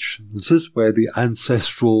lineage. This is where the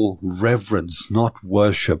ancestral reverence, not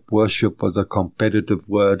worship. Worship was a competitive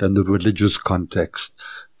word in the religious context.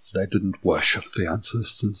 They didn't worship the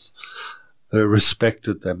ancestors. They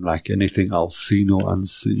respected them like anything else, seen or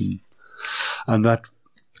unseen. And that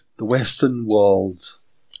the Western world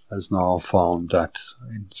has now found that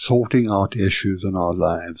in sorting out issues in our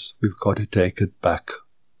lives, we've got to take it back.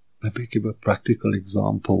 Let me give a practical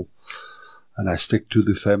example. And I stick to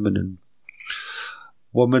the feminine.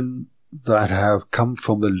 Women that have come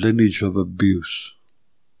from a lineage of abuse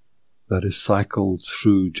that is cycled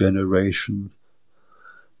through generations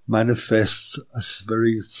manifests a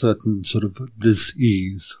very certain sort of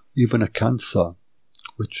dis-ease, even a cancer,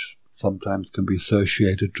 which sometimes can be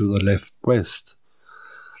associated to the left breast.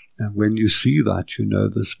 And when you see that, you know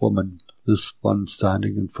this woman, this one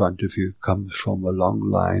standing in front of you, comes from a long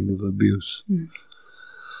line of abuse. Mm.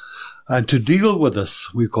 And to deal with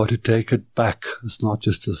this, we've got to take it back. It's not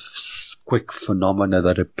just a quick phenomena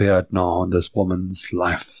that appeared now in this woman's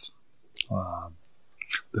life.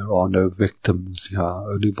 There are no victims here,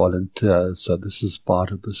 only volunteers. So this is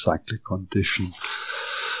part of the cyclic condition.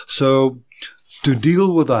 So to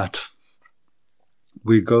deal with that,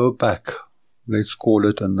 we go back. Let's call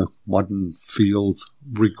it in the modern field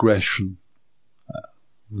regression.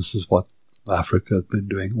 This is what Africa has been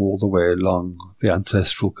doing all the way along, the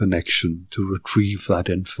ancestral connection, to retrieve that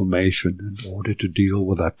information in order to deal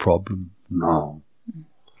with that problem now.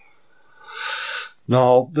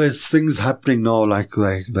 Now, there's things happening now, like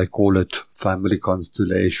they call it family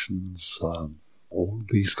constellations, all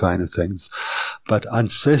these kind of things. But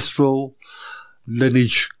ancestral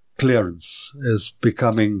lineage clearance is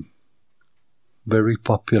becoming very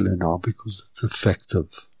popular now because it's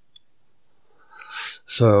effective.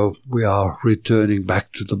 So we are returning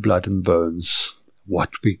back to the blood and bones, what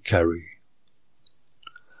we carry.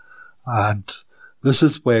 And this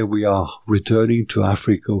is where we are returning to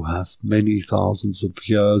Africa, who has many thousands of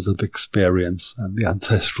years of experience in the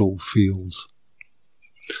ancestral fields.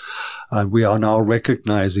 And we are now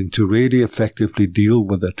recognizing to really effectively deal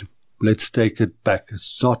with it, let's take it back.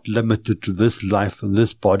 It's not limited to this life and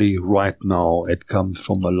this body right now. It comes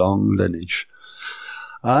from a long lineage.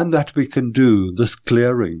 And that we can do this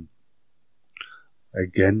clearing,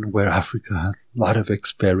 again, where Africa has a lot of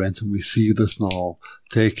experience, and we see this now,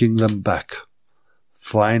 taking them back,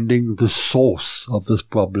 finding the source of this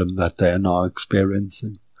problem that they are now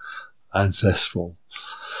experiencing, ancestral.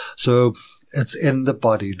 So it's in the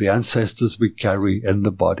body, the ancestors we carry in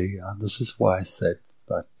the body, and this is why I said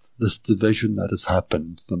that this division that has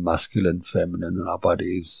happened, the masculine, feminine in our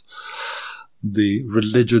bodies, the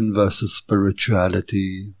religion versus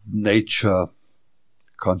spirituality, nature,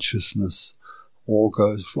 consciousness, all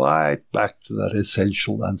goes right back to that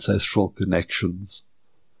essential ancestral connections.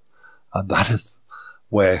 And that is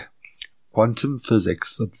where quantum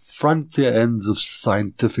physics, the frontier ends of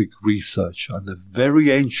scientific research, and the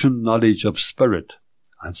very ancient knowledge of spirit,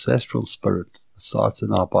 ancestral spirit, that starts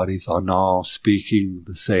in our bodies, are now speaking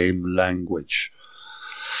the same language.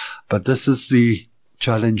 But this is the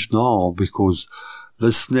challenge now, because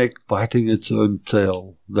the snake biting its own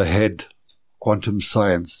tail, the head, quantum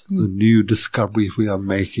science, the new discoveries we are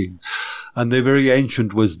making, and the very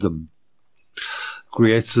ancient wisdom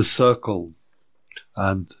creates a circle.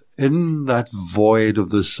 And in that void of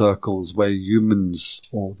the circles where humans,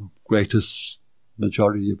 or the greatest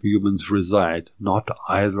majority of humans, reside, not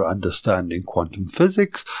either understanding quantum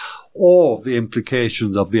physics or the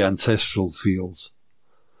implications of the ancestral fields.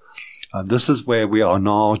 And this is where we are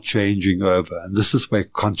now changing over. And this is where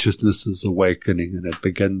consciousness is awakening. And it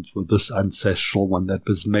begins with this ancestral one that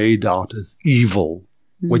was made out as evil,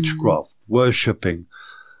 witchcraft, worshipping,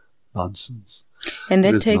 nonsense. And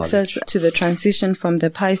that takes us to the transition from the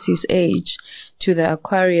Pisces age to the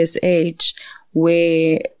Aquarius age,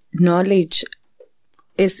 where knowledge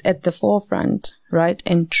is at the forefront, right?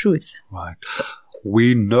 And truth. Right.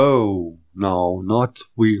 We know now,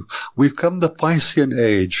 we've come the Piscean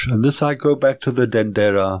age, and this I go back to the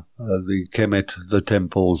Dendera, the Kemet, the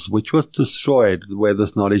temples, which was destroyed, where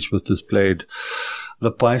this knowledge was displayed.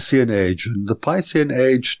 The Piscean age. And the Piscean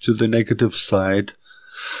age, to the negative side,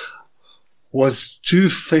 was two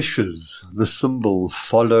fishes, the symbol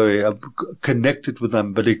connected with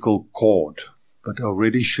umbilical cord, but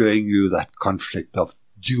already showing you that conflict of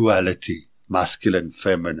duality, masculine,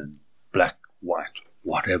 feminine, black, white,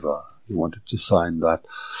 whatever you wanted to sign that.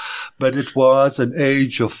 But it was an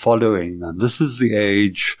age of following, and this is the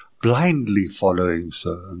age blindly following.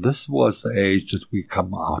 So, and this was the age that we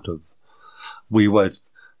come out of. We were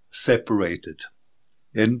separated.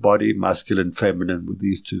 in body, masculine, feminine, with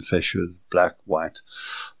these two fissures, black, white,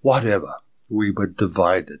 whatever. We were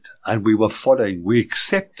divided, and we were following. We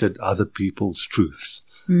accepted other people's truths.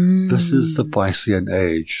 This is the Piscean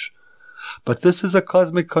age. But this is a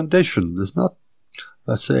cosmic condition. There's not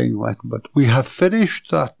a saying, right, but we have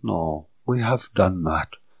finished that now. We have done that.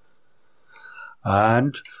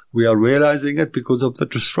 And we are realizing it because of the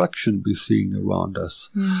destruction we're seeing around us.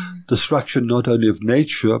 Destruction not only of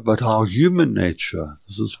nature, but our human nature.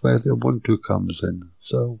 This is where the Ubuntu comes in.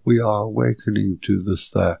 So we are awakening to this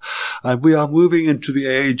there. And we are moving into the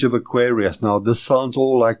age of Aquarius. Now, this sounds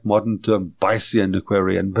all like modern term Piscean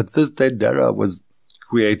Aquarian, but this Dendera was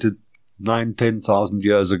created 9,000-10,000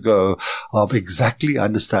 years ago of exactly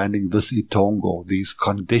understanding this Itongo, these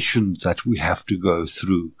conditions that we have to go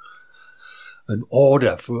through in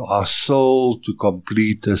order for our soul to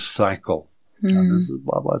complete this cycle. And this is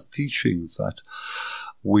Baba's teachings, that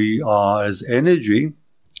we are as energy.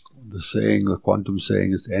 The quantum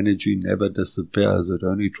saying is energy never disappears, it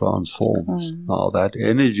only transforms. Now that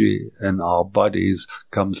energy in our bodies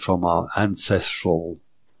comes from our ancestral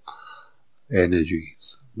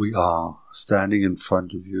energies. We are standing in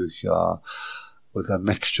front of you here with a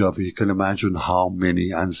mixture of, you can imagine how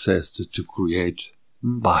many ancestors to create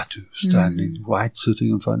Mbatu standing sitting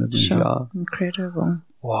in front of me here. Incredible.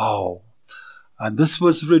 Wow. And this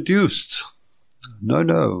was reduced.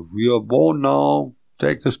 No, we are born now,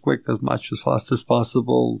 take as quick, as much, as fast as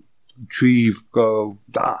possible, achieve, go,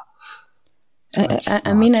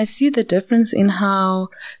 I mean, I see the difference in how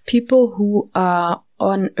people who are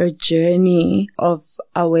on a journey of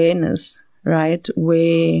awareness, right,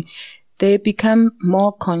 where they become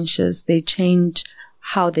more conscious, they change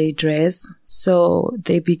how they dress, so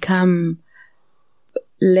they become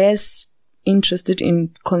less interested in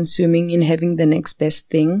consuming, in having the next best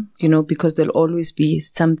thing, because there'll always be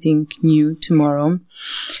something new tomorrow.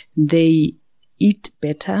 They eat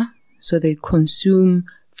better, so they consume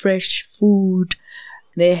fresh food.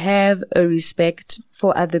 They have a respect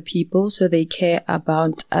for other people, so they care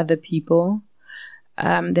about other people.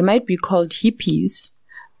 They might be called hippies,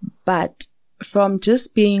 but from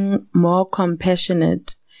just being more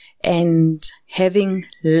compassionate and having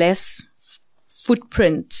less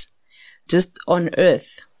footprint just on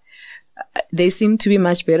earth, they seem to be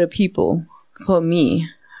much better people for me,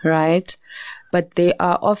 right? But they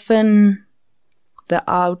are often the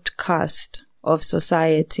outcast of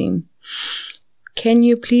society. Can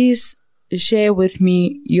you please share with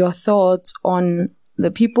me your thoughts on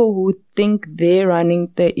the people who think they're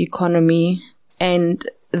running the economy and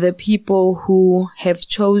the people who have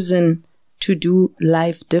chosen to do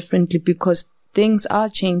life differently, because things are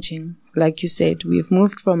changing? Like you said, we've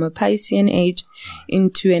moved from a Piscean age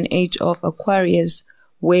into an age of Aquarius,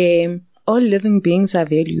 where all living beings are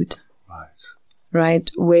valued. Right?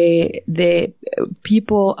 Where the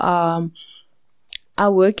people are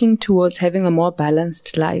working towards having a more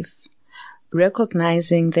balanced life,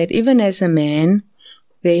 recognizing that even as a man,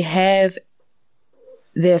 they have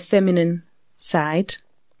their feminine side,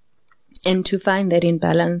 and to find that in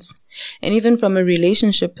balance. And even from a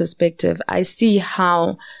relationship perspective, I see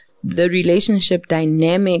how the relationship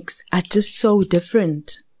dynamics are just so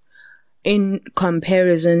different in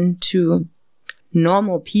comparison to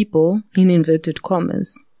normal people, in inverted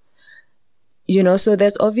commas. So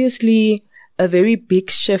there's obviously a very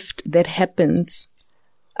big shift that happens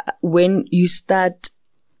when you start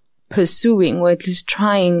pursuing, or at least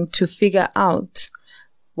trying to figure out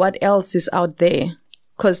what else is out there.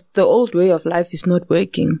 Because the old way of life is not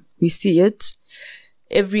working. We see it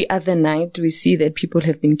every other night. We see that people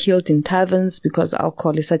have been killed in taverns because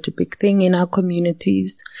alcohol is such a big thing in our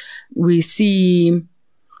communities. We see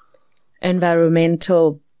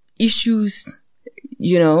environmental issues,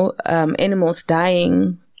 animals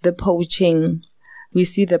dying, the poaching. We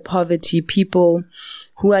see the poverty. People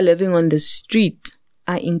who are living on the street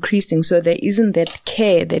are increasing. So there isn't that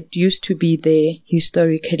care that used to be there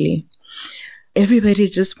historically. Everybody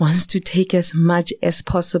just wants to take as much as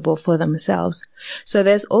possible for themselves. So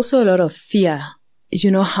there's also a lot of fear.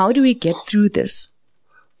 How do we get through this?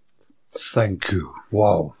 Thank you.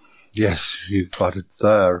 Wow. Yes, you've got it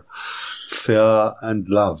there. Fear and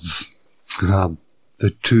love.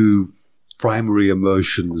 The two primary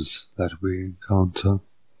emotions that we encounter.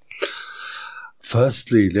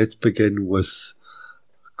 Firstly, let's begin with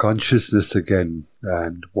consciousness again,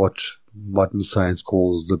 and what modern science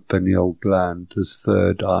calls the pineal gland, this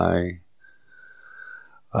third eye,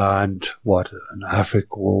 and what in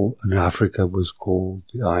Africa was called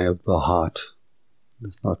the eye of the heart.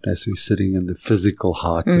 It's not necessarily sitting in the physical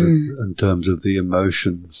heart, but in terms of the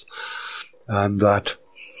emotions. And that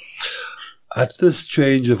At this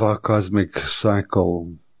change of our cosmic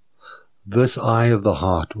cycle, this eye of the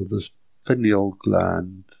heart, or this pineal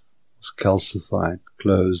gland, is calcified,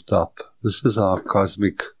 closed up. This is our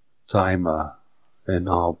cosmic timer in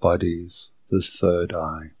our bodies, this third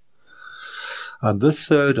eye. And this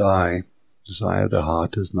third eye, this eye of the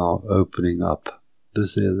heart, is now opening up.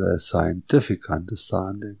 This is a scientific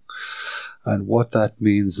understanding. And what that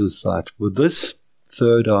means is that with this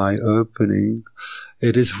third eye opening,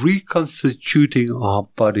 it is reconstituting our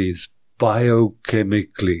bodies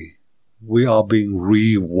biochemically. We are being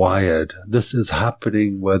rewired. This is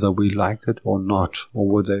happening whether we like it or not, or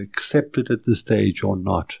whether we accept it at this stage or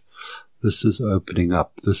not. This is opening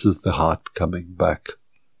up. This is the heart coming back.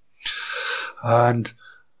 And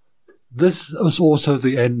this is also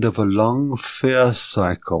the end of a long fear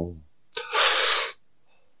cycle.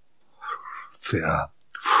 Fear.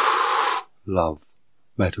 Love,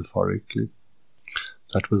 metaphorically.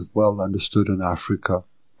 That was well understood in Africa.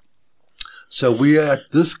 So we are at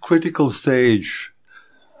this critical stage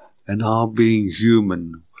in our being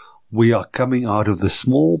human. We are coming out of the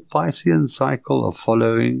small Piscean cycle of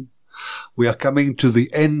following. We are coming to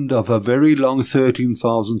the end of a very long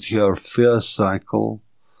 13,000-year fear cycle.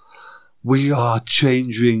 We are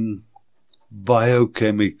changing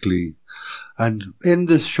biochemically. And in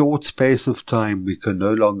this short space of time, we can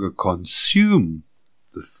no longer consume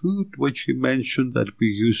the food which you mentioned that we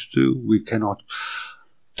used to. We cannot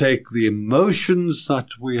take the emotions that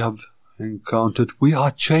we have encountered. We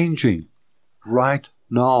are changing right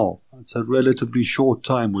now. It's a relatively short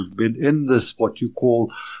time. We've been in this, what you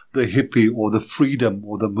call the hippie or the freedom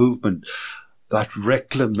or the movement, that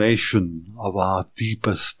reclamation of our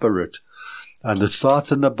deeper spirit. And it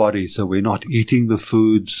starts in the body, so we're not eating the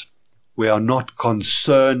foods. We are not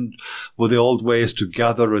concerned with the old ways to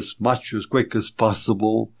gather as much as quick as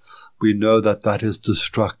possible. We know that that is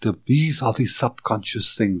destructive. These are the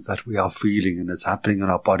subconscious things that we are feeling, and it's happening in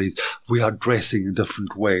our bodies. We are dressing in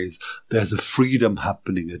different ways. There's a freedom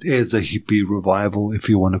happening. It is a hippie revival, if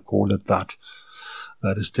you want to call it that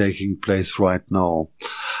is taking place right now.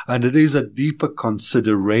 And it is a deeper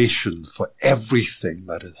consideration for everything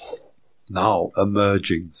that is now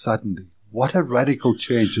emerging suddenly. What a radical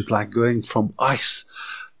change. It's like going from ice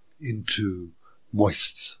into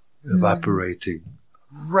moist, evaporating.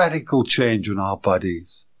 Radical change in our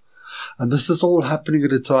bodies. And this is all happening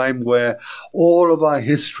at a time where all of our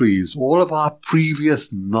histories, all of our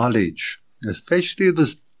previous knowledge, especially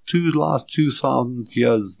this last 2,000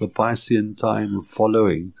 years, the Piscean time of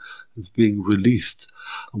following, is being released.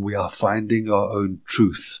 And we are finding our own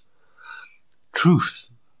truth.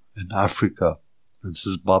 Truth in Africa. And this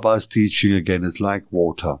is Baba's teaching again, is like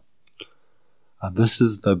water. And this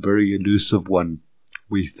is the very elusive one.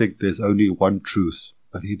 We think there's only one truth,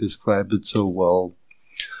 but he described it so well.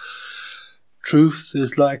 Truth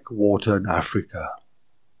is like water in Africa.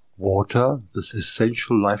 Water, this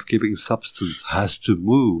essential life-giving substance, has to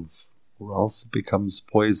move, or else it becomes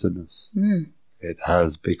poisonous. It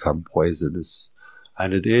has become poisonous,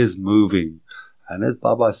 and it is moving. And as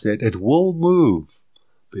Baba said, it will move,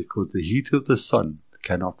 because the heat of the sun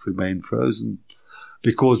cannot remain frozen.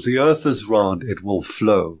 Because the earth is round, it will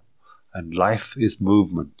flow, and life is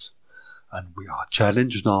movement. And we are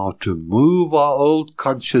challenged now to move our old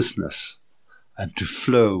consciousness and to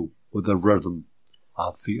flow with the rhythm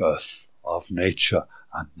of the earth, of nature.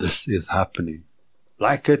 And this is happening,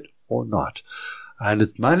 like it or not. And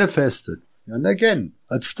it's manifested. And again,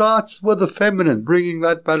 it starts with the feminine, bringing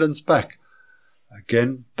that balance back.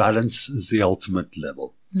 Again, balance is the ultimate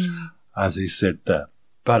level. As he said there,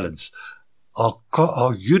 balance.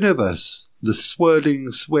 Our universe, the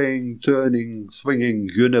swirling, swaying, turning, swinging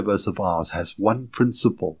universe of ours has one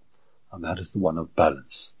principle, and that is the one of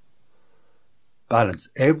balance. Balance.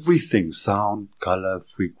 Everything, sound, color,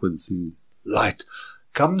 frequency, light,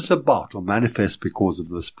 comes about or manifests because of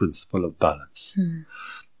this principle of balance.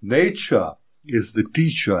 Nature is the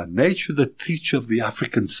teacher, and nature, the teacher of the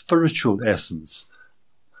African spiritual essence,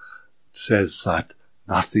 says that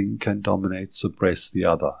nothing can dominate, suppress the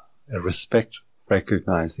other. Respect,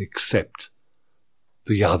 recognize, accept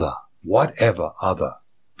the other, whatever other,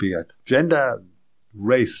 be it gender,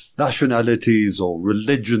 race, nationalities, or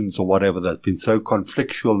religions, or whatever, that's been so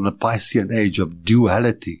conflictual in the Piscean age of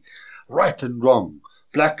duality, right and wrong,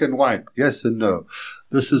 black and white, yes and no.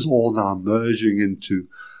 This is all now merging into,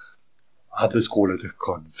 others call it a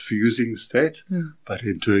confusing state, but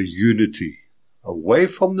into a unity. Away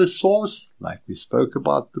from the source, like we spoke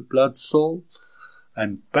about the blood soul,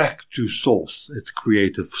 and back to source, its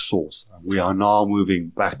creative source. And we are now moving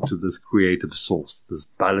back to this creative source, this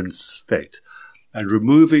balanced state. and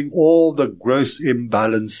removing all the gross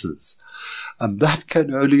imbalances. And that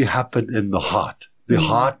can only happen in the heart. The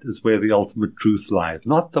heart is where the ultimate truth lies,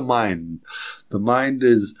 not the mind. The mind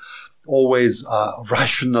is always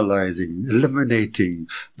rationalizing, eliminating,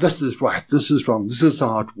 this is right, this is wrong, this is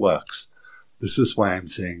how it works. This is why I'm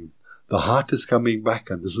saying the heart is coming back,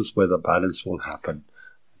 and this is where the balance will happen.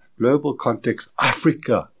 Global context,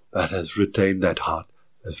 Africa that has retained that heart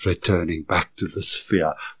is returning back to the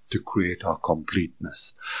sphere to create our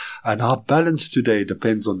completeness. And our balance today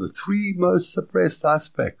depends on the three most suppressed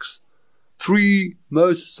aspects. Three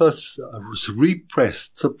most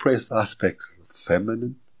repressed, suppressed aspects: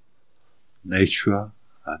 feminine, nature,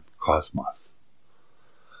 and cosmos.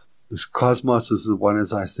 This cosmos is the one,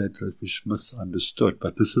 as I said, which is misunderstood,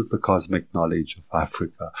 but this is the cosmic knowledge of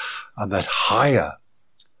Africa, and that higher,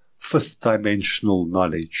 fifth dimensional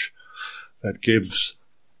knowledge that gives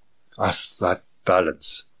us that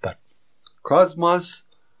balance. But cosmos,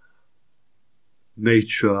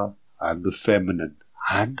 nature, and the feminine,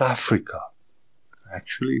 and Africa,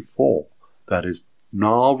 actually four, that is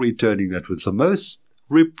now returning, that was the most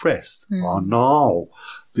repressed, are now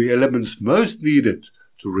the elements most needed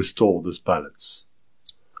to restore this balance.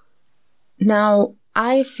 Now,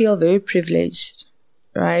 I feel very privileged,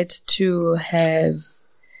 right, to have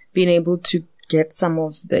been able to get some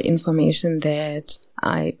of the information that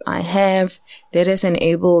I have that has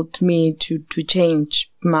enabled me to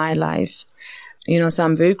change my life. So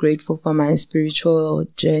I'm very grateful for my spiritual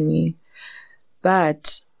journey.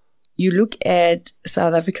 But you look at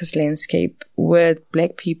South Africa's landscape with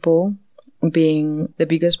Black people being the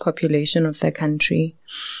biggest population of the country,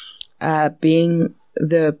 being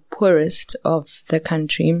the poorest of the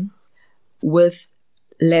country, with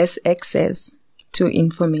less access to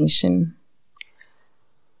information.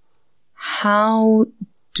 How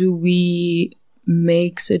do we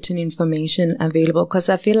make certain information available? Because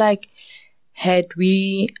I feel like had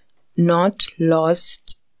we not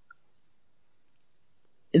lost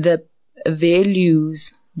the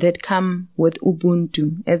values that come with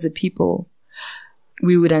Ubuntu as a people,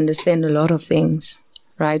 we would understand a lot of things,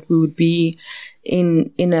 right? We would be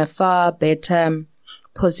in a far better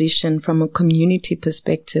position from a community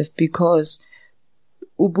perspective, because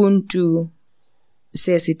Ubuntu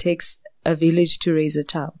says it takes a village to raise a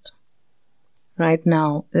child. Right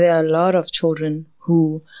now, there are a lot of children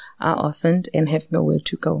who are orphaned and have nowhere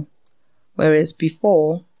to go, whereas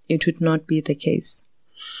before it would not be the case.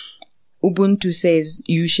 Ubuntu says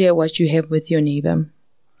you share what you have with your neighbor.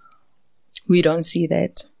 We don't see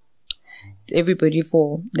that. Everybody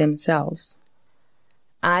for themselves.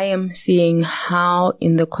 I am seeing how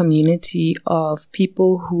in the community of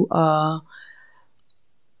people who are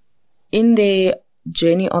in their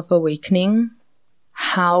journey of awakening,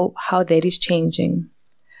 how that is changing.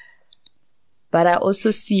 But I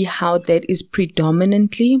also see how that is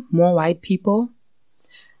predominantly more white people.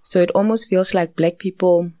 So it almost feels like Black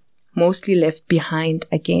people mostly left behind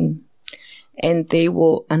again. And they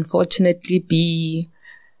will unfortunately be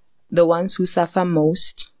the ones who suffer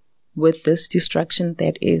most with this destruction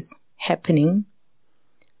that is happening.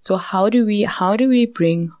 So how do we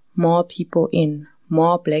bring more people in,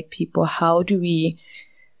 more Black people? How do we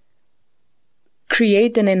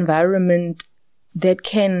create an environment that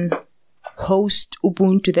can host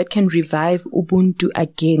Ubuntu, that can revive Ubuntu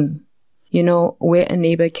again? Where a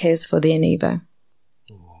neighbor cares for their neighbor.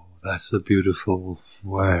 Oh, that's a beautiful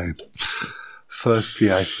way.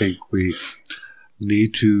 Firstly, I think we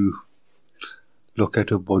need to look at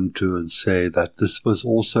Ubuntu and say that this was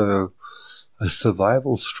also a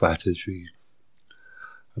survival strategy.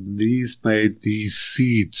 And these made these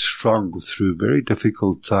seeds strong through very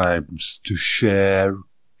difficult times to share,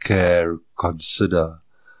 care, consider.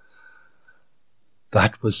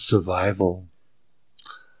 That was survival.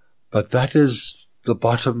 But that is the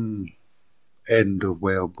bottom end of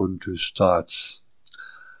where Ubuntu starts.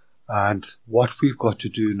 And what we've got to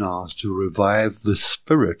do now is to revive the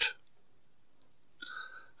spirit.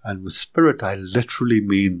 And with spirit, I literally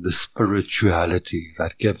mean the spirituality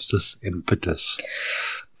that gives us impetus.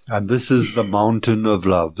 And this is the mountain of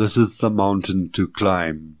love. This is the mountain to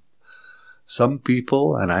climb. Some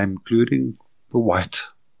people, and I'm including the white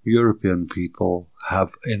European people,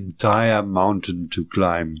 have entire mountain to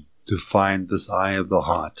climb to find this eye of the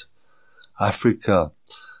heart. Africa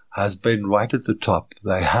has been right at the top.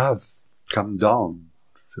 They have come down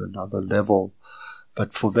to another level,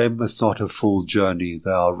 but for them it's not a full journey.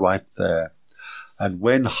 They are right there. And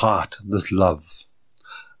when heart, this love,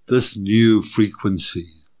 this new frequency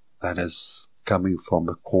that is coming from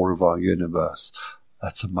the core of our universe,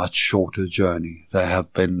 that's a much shorter journey. They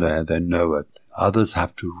have been there, they know it. Others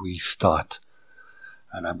have to restart.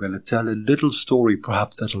 And I'm going to tell a little story,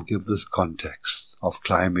 perhaps that'll give this context of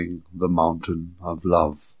climbing the mountain of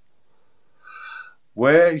love.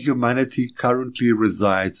 Where humanity currently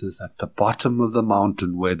resides is at the bottom of the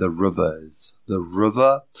mountain where the river is. The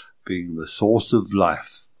river being the source of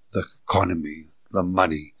life, the economy, the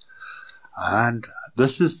money. And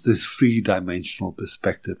this is the three-dimensional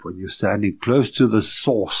perspective when you're standing close to the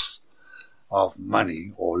source of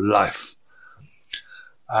money or life.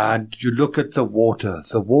 And you look at the water.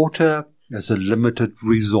 The water is a limited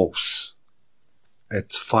resource.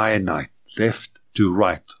 It's finite, left to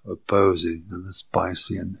right, opposing in this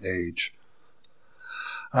Piscean age.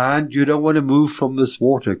 And you don't want to move from this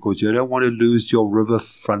water because you don't want to lose your river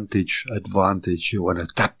frontage advantage. You want to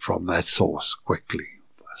tap from that source quickly,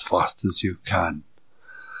 as fast as you can.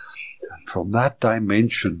 And from that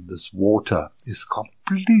dimension, this water is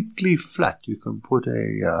completely flat. You can put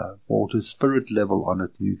a water spirit level on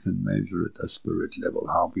it. You can measure it, a spirit level.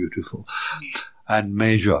 How beautiful. And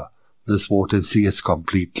measure this water and see it's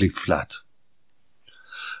completely flat.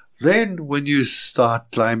 Then when you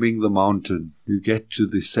start climbing the mountain, you get to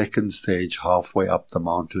the second stage halfway up the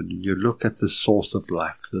mountain and you look at the source of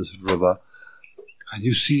life, this river, and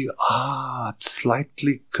you see, it's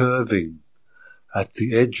slightly curving at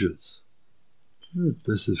the edges.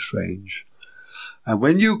 This is strange. And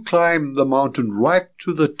when you climb the mountain right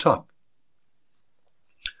to the top,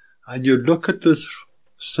 and you look at this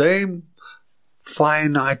same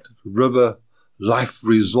finite river, life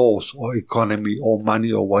resource or economy or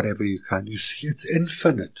money or whatever you can, you see it's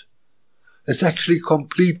infinite. It's actually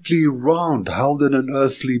completely round, held in an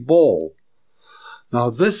earthly ball. Now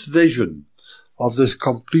this vision of this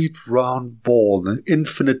complete round ball, the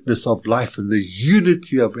infiniteness of life and the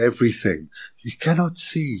unity of everything, you cannot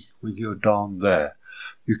see when you're down there.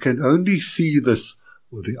 You can only see this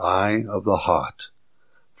with the eye of the heart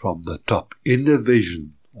from the top, inner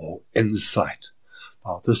vision or insight.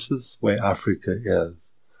 Now this is where Africa is,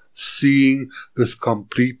 seeing this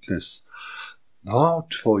completeness. Now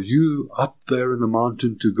for you up there in the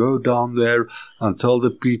mountain to go down there and tell the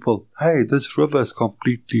people, hey, this river is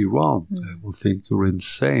completely round. They will think you're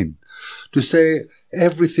insane. To say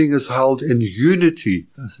everything is held in unity,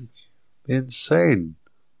 that's insane.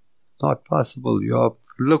 Not possible.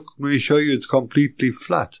 Look, let me show you it's completely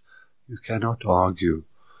flat. You cannot argue.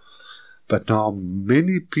 But now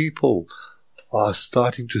many people are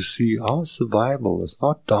starting to see our survival is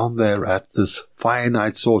not down there at this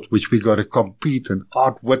finite source which we got to compete and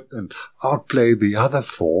outwit and outplay the other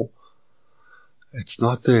for. It's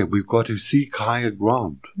not there. We've got to seek higher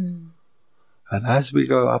ground. And as we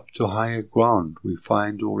go up to higher ground, we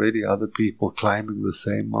find already other people climbing the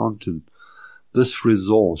same mountain. This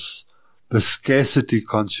resource, the scarcity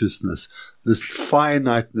consciousness, this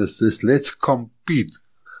finiteness, this let's compete,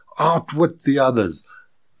 outwit the others,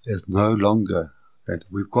 is no longer. And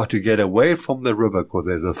we've got to get away from the river because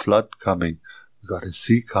there's a flood coming. We've got to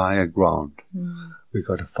seek higher ground. We've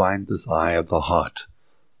got to find this eye of the heart.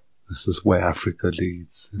 This is where Africa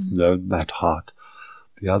leads. It's known that heart.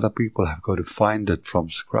 The other people have got to find it from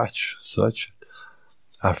scratch, search it.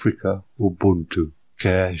 Africa, Ubuntu,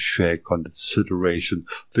 care, share, consideration,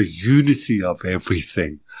 the unity of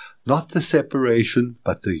everything. Not the separation,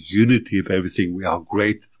 but the unity of everything. We are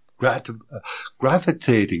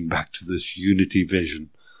gravitating back to this unity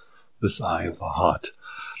vision, this eye of the heart.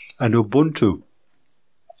 And Ubuntu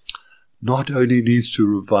not only needs to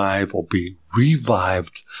revive or be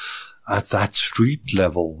revived at that street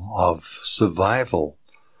level of survival,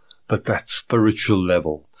 but that spiritual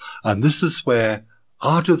level. And this is where,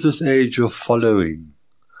 out of this age of following,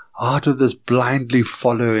 out of this blindly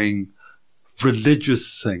following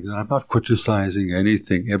religious things, and I'm not criticizing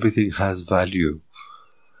anything, everything has value.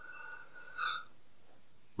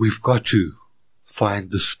 We've got to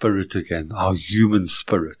find the spirit again, our human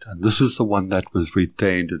spirit. And this is the one that was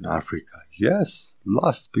retained in Africa. Yes,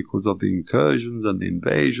 lost because of the incursions and the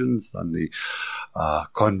invasions and the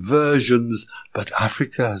conversions, but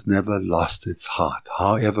Africa has never lost its heart.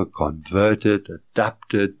 However converted,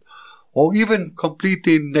 adapted, or even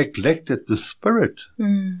completely neglected the spirit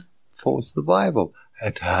for survival,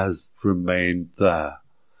 it has remained there.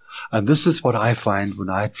 And this is what I find when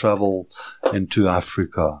I travel into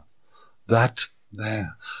Africa, that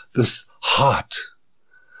there, this heart,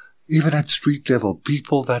 even at street level,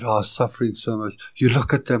 people that are suffering so much, you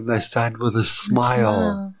look at them, they stand with a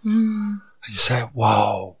smile. And you say,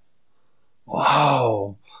 wow,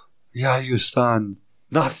 yeah, you stand,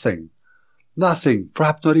 nothing,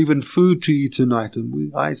 perhaps not even food to eat tonight.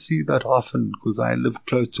 And I see that often because I live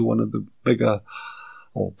close to one of the bigger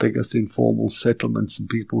or biggest informal settlements, and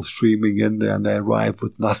people streaming in there, and they arrive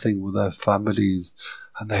with nothing, with their families,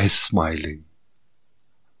 and they're smiling.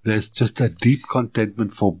 There's just a deep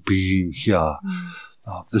contentment for being here.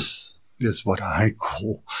 Now, this is what I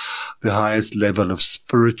call the highest level of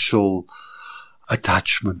spiritual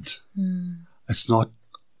attachment. It's not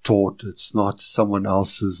taught, it's not someone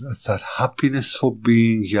else's. It's that happiness for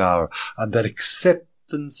being here and that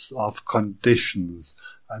acceptance of conditions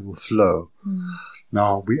and will flow.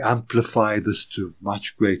 Now we amplify this to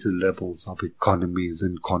much greater levels of economies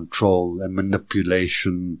and control and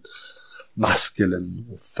manipulation, masculine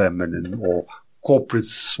or feminine, or corporate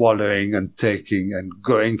swallowing and taking and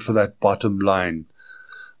going for that bottom line.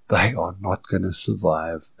 They are not going to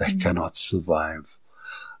survive. They cannot survive.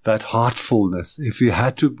 That heartfulness, if you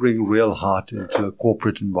had to bring real heart into a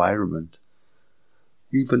corporate environment,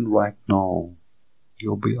 even right now,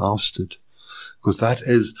 you'll be ousted. Because that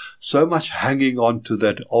is so much hanging on to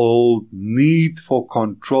that old need for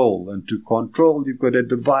control. And to control, you've got to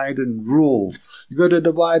divide and rule. You've got to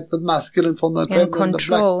divide the masculine from the feminine, the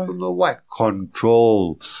black from the white.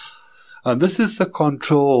 Control. And this is the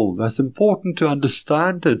control. That's important to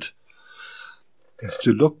understand it. Is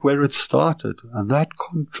to look where it started. And that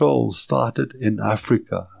control started in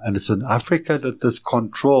Africa. And it's in Africa that this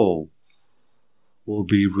control will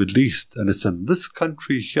be released. And it's in this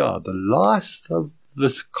country here, the last of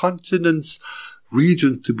this continent's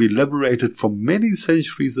region to be liberated from many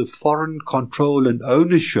centuries of foreign control and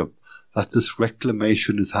ownership, that this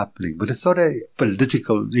reclamation is happening. But it's not a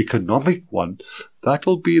political, economic one.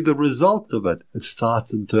 That'll be the result of it. It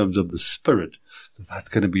starts in terms of the spirit. That's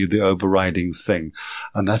going to be the overriding thing.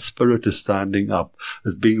 And that spirit is standing up,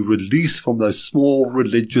 is being released from those small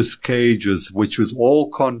religious cages, which was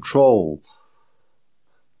all control.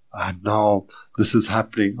 And now this is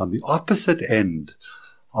happening on the opposite end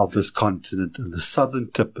of this continent, in the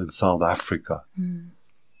southern tip in South Africa.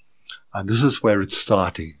 And this is where it's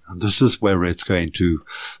starting. And this is where it's going to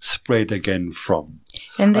spread again from.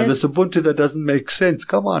 And it's Ubuntu that doesn't make sense.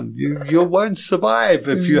 Come on, you won't survive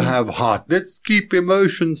if you have heart. Let's keep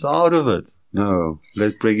emotions out of it. No,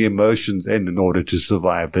 let's bring emotions in order to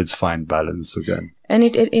survive. Let's find balance again. And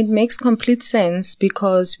it makes complete sense,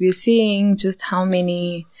 because we're seeing just how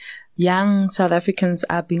many young South Africans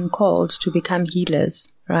are being called to become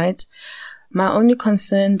healers, right? My only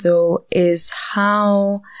concern, though, is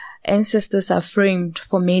how ancestors are framed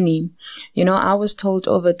for many. You know, I was told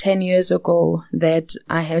over 10 years ago that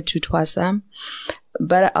I had to twasa,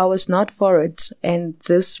 but I was not for it. And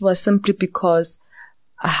this was simply because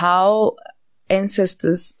how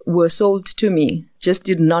ancestors were sold to me just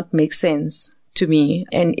did not make sense to me.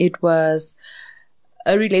 And it was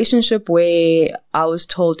a relationship where I was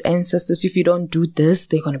told, ancestors, if you don't do this,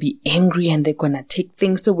 they're going to be angry and they're going to take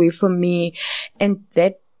things away from me. And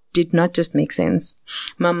that did not just make sense.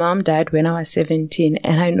 My mom died when I was 17,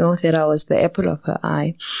 and I know that I was the apple of her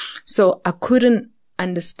eye. So I couldn't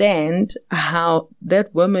understand how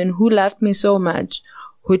that woman who loved me so much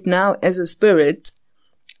would now, as a spirit,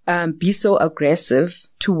 be so aggressive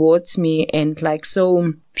towards me and like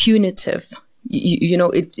so punitive. You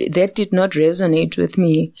know, that did not resonate with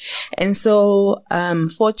me. And so,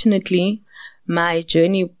 fortunately, my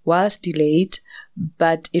journey was delayed,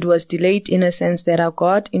 but it was delayed in a sense that I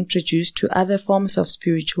got introduced to other forms of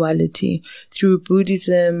spirituality through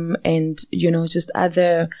Buddhism and, you know, just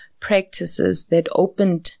other practices that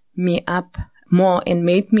opened me up more and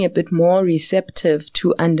made me a bit more receptive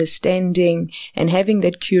to understanding and having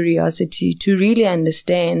that curiosity to really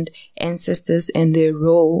understand ancestors and their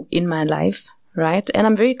role in my life, right? And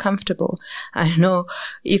I'm very comfortable. I know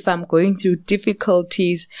if I'm going through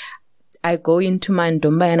difficulties, I go into my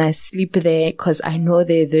Ndomba and I sleep there because I know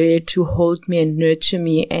they're there to hold me and nurture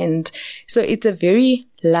me. And so it's a very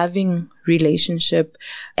loving relationship.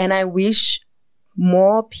 And I wish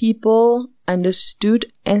more people understood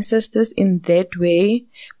ancestors in that way,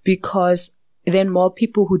 because then more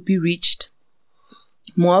people would be reached.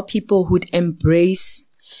 More people would embrace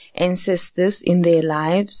ancestors in their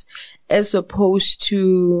lives, as opposed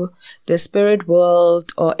to the spirit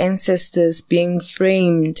world or ancestors being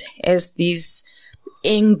framed as these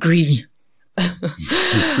angry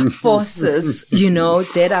forces, you know,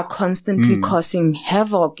 that are constantly causing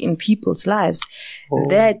havoc in people's lives. Oh.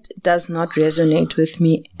 That does not resonate with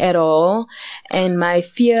me at all. And my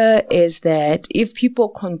fear is that if people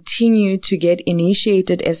continue to get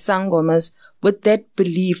initiated as sangomas with that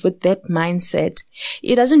belief, with that mindset,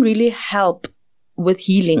 it doesn't really help with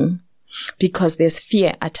healing, because there's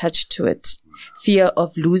fear attached to it. Fear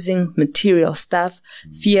of losing material stuff,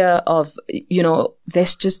 fear of, you know,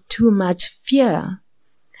 there's just too much fear.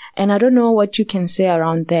 And I don't know what you can say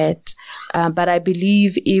around that, but I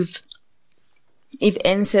believe if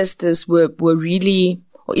ancestors were really,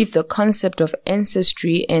 or if the concept of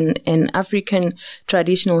ancestry and African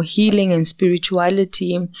traditional healing and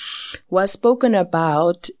spirituality was spoken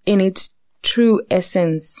about in its true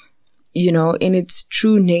essence, in its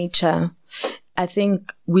true nature, I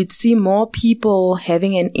think we'd see more people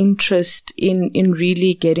having an interest in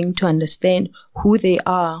really getting to understand who they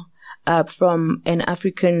are from an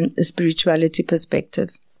African spirituality perspective.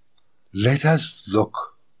 Let us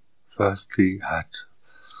look firstly at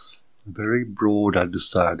a very broad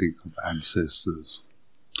understanding of ancestors.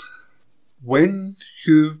 When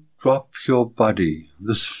you drop your body,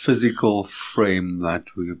 this physical frame that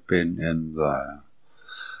we've been in there,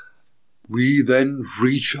 we then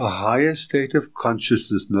reach a higher state of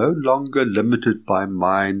consciousness, no longer limited by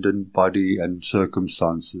mind and body and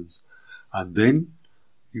circumstances. And then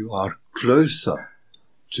you are closer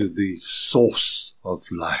to the source of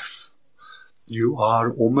life. You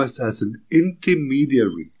are almost as an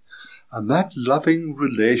intermediary. And that loving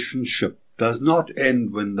relationship does not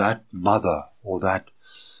end when that mother or that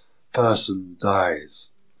person dies.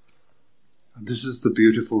 And this is the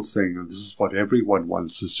beautiful thing, and this is what everyone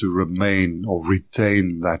wants, is to remain or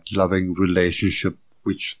retain that loving relationship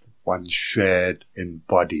which one shared in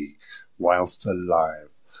body whilst alive.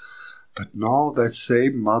 But now that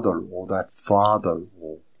same mother or that father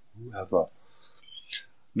or whoever,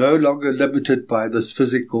 no longer limited by this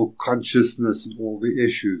physical consciousness and all the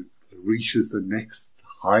issues, reaches the next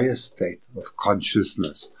higher state of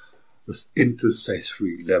consciousness, this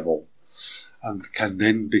intercessory level, and can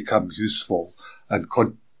then become useful and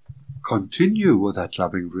continue with that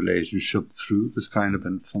loving relationship through this kind of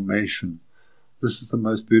information. This is the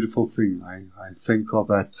most beautiful thing. I think of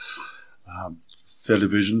that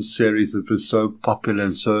television series that was so popular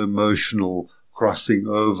and so emotional, Crossing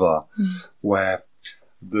Over, where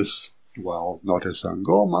this, well, not a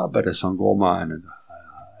Sangoma, but a Sangoma and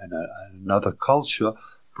another culture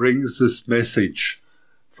brings this message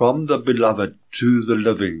from the beloved to the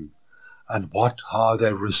living, and how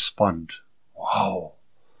they respond. Wow.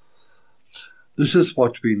 This is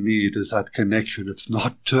what we need, is that connection. It's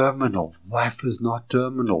not terminal. Life is not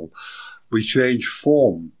terminal. We change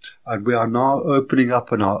form, and we are now opening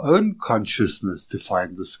up in our own consciousness to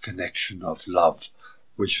find this connection of love,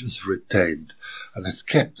 which is retained, and it's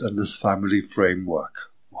kept in this family framework.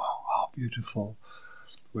 Wow, how beautiful.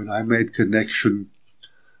 When I made connection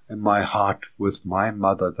in my heart with my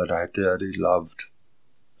mother that I dearly loved,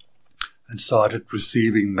 and started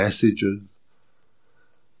receiving messages,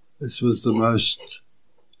 this was the most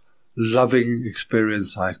loving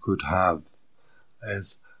experience I could have,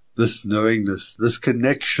 as this knowingness, this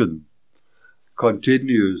connection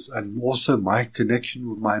continues. And also my connection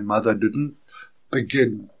with my mother didn't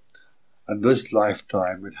begin in this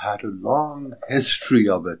lifetime. It had a long history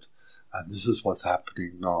of it. And this is what's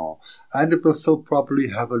happening now. And it will still probably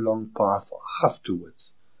have a long path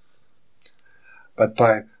afterwards. But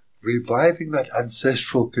by reviving that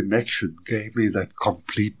ancestral connection gave me that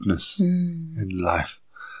completeness in life,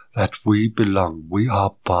 that we belong, we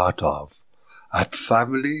are part of, at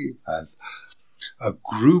family, as a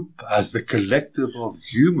group, as the collective of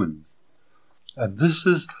humans. And this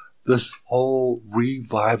is this whole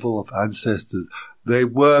revival of ancestors. They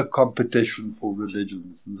were competition for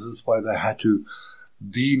religions, and this is why they had to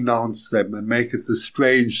denounce them and make it this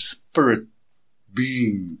strange spirit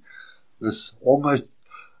being, this almost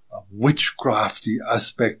witchcrafty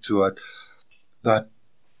aspect to it, that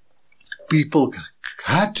people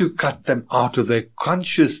had to cut them out of their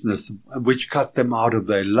consciousness, which cut them out of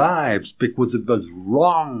their lives, because it was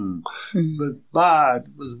wrong, it was bad,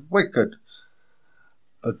 it was wicked.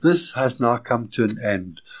 But this has now come to an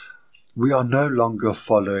end. We are no longer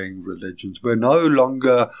following religions. We're no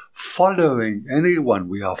longer following anyone.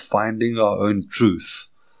 We are finding our own truth.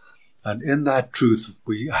 And in that truth,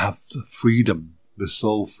 we have the freedom, the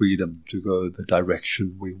soul freedom to go the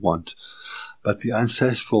direction we want. But the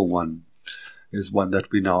ancestral one is one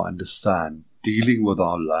that we now understand. Dealing with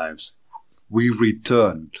our lives, we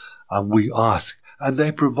return and we ask, and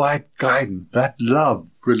they provide guidance. That love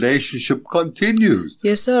relationship continues.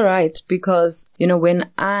 You're so right, because,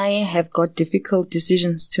 when I have got difficult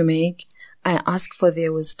decisions to make, I ask for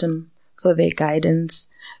their wisdom, for their guidance,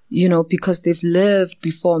 because they've lived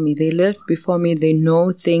before me. They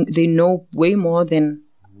know way more than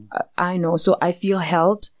I know. So I feel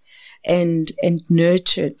held and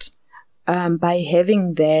nurtured by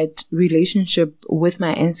having that relationship with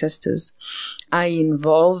my ancestors. I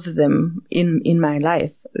involve them in my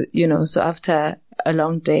life, so after a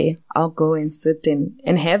long day, I'll go and sit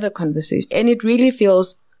and have a conversation. And it really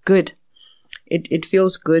feels good. It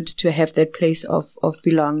feels good to have that place of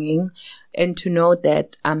belonging and to know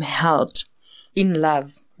that I'm held in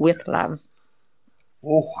love, with love.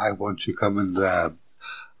 Oh, I want to come in there.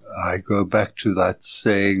 I go back to that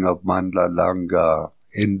saying of Mandla Langa,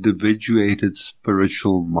 individuated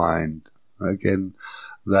spiritual mind. Again,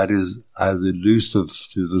 that is as elusive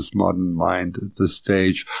to this modern mind at this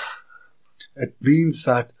stage. It means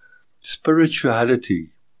that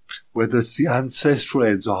spirituality, whether it's the ancestral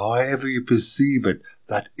ends or however you perceive it,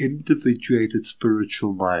 that individuated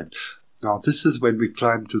spiritual mind. Now, this is when we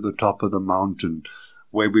climb to the top of the mountain,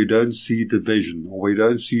 where we don't see division, or we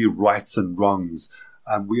don't see rights and wrongs,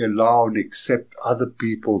 and we allow and accept other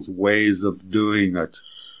people's ways of doing it.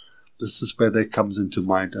 This is where that comes into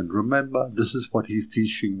mind. And remember, this is what his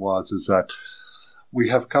teaching was, is that we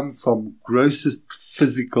have come from grossest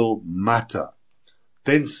physical matter,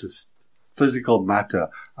 densest physical matter,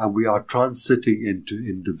 and we are transiting into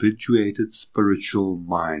individuated spiritual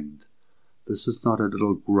mind. This is not a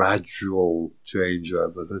little gradual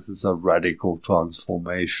changeover. This is a radical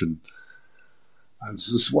transformation. And this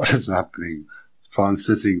is what is happening,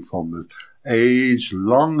 transiting from this age,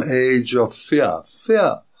 long age of fear.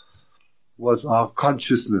 Fear was our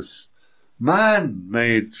consciousness. Man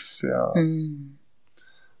made fear.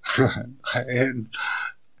 And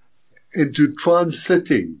into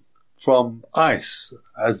transiting from ice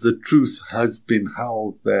as the truth has been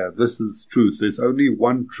held there. This is truth. There's only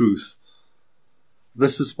one truth.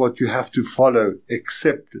 This is what you have to follow.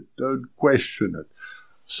 Accept it. Don't question it.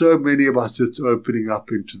 So many of us just opening up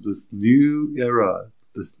into this new era,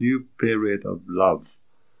 this new period of love.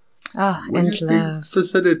 And love.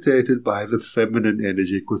 Facilitated by the feminine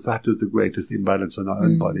energy, because that is the greatest imbalance in our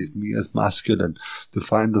own bodies. Me as masculine, to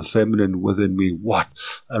find the feminine within me. What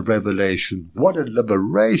a revelation. What a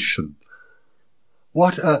liberation.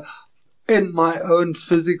 What a, in my own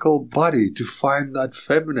physical body, to find that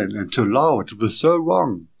feminine and to allow it. It was so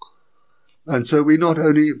wrong. And so we not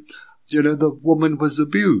only, the woman was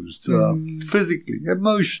abused physically,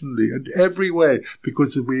 emotionally, in every way,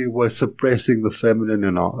 because we were suppressing the feminine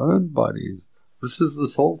in our own bodies. This is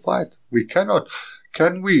this whole fight.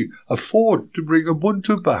 Can we afford to bring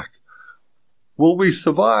Ubuntu back? Will we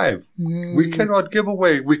survive? We cannot give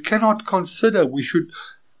away. We cannot consider. We should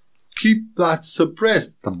keep that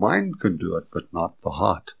suppressed. The mind can do it, but not the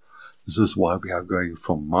heart. This is why we are going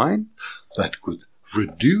from mind that could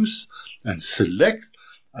reduce and select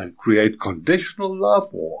and create conditional love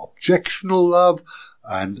or objectional love,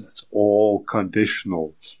 and it's all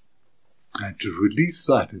conditional. And to release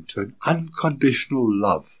that into an unconditional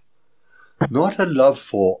love. Not a love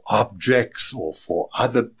for objects or for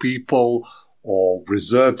other people or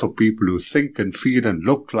reserved for people who think and feel and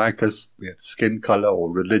look like us, be it skin color or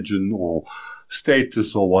religion or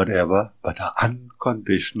status or whatever, but an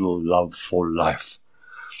unconditional love for life.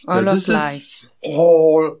 All of life.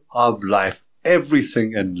 All of life.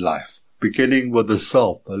 Everything in life, beginning with the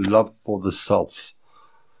self, a love for the self.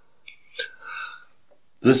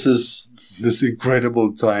 This is this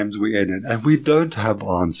incredible times we're in, and we don't have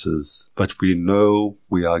answers, but we know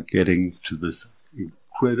we are getting to this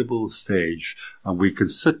incredible stage, and we can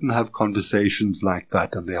sit and have conversations like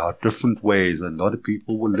that, and there are different ways, and a lot of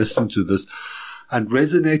people will listen to this and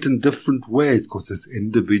resonate in different ways, because it's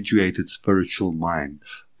individuated spiritual mind.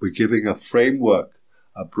 We're giving a framework,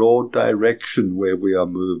 a broad direction where we are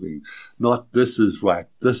moving. Not this is right,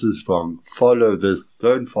 this is wrong, follow this,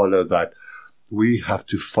 don't follow that. We have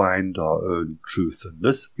to find our own truth. And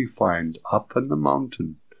this we find up in the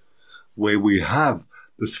mountain, where we have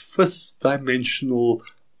this fifth dimensional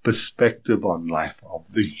perspective on life,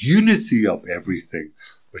 of the unity of everything,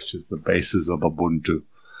 which is the basis of Ubuntu.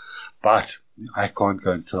 But I can't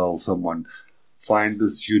go and tell someone, find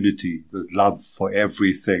this unity, this love for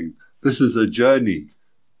everything. This is a journey.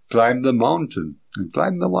 Climb the mountain, and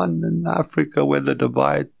climb the one in Africa where the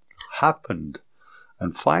divide happened,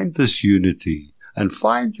 and find this unity, and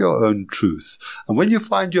find your own truth. And when you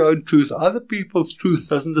find your own truth, other people's truth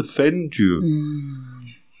doesn't offend you.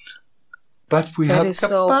 But we have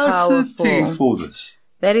capacity for this.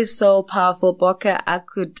 That is so powerful, Boka. I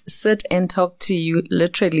could sit and talk to you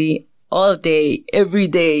literally all day, every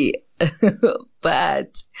day,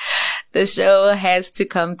 but the show has to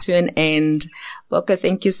come to an end. Boka,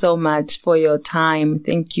 thank you so much for your time.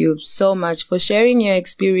 Thank you so much for sharing your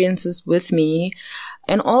experiences with me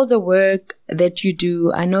and all the work that you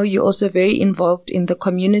do. I know you're also very involved in the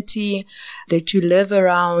community that you live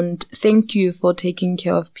around. Thank you for taking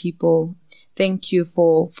care of people. Thank you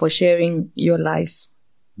for sharing your life.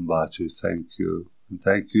 Batu, thank you. And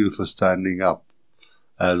thank you for standing up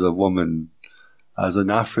as a woman, as an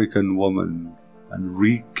African woman and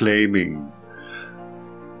reclaiming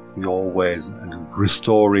your ways and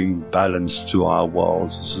restoring balance to our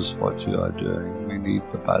worlds. This is what you are doing. We need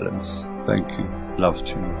the balance. Thank you. Love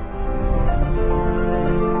to you.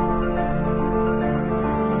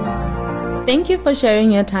 Thank you for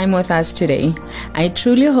sharing your time with us today. I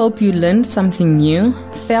truly hope you learned something new,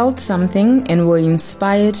 felt something, and were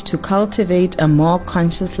inspired to cultivate a more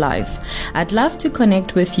conscious life. I'd love to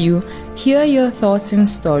connect with you, hear your thoughts and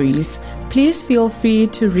stories. Please feel free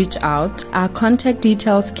to reach out. Our contact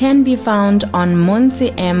details can be found on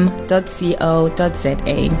monzim.co.za.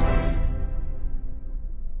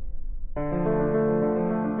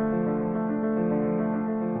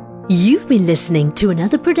 You've been listening to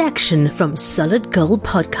another production from Solid Gold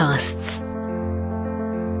Podcasts.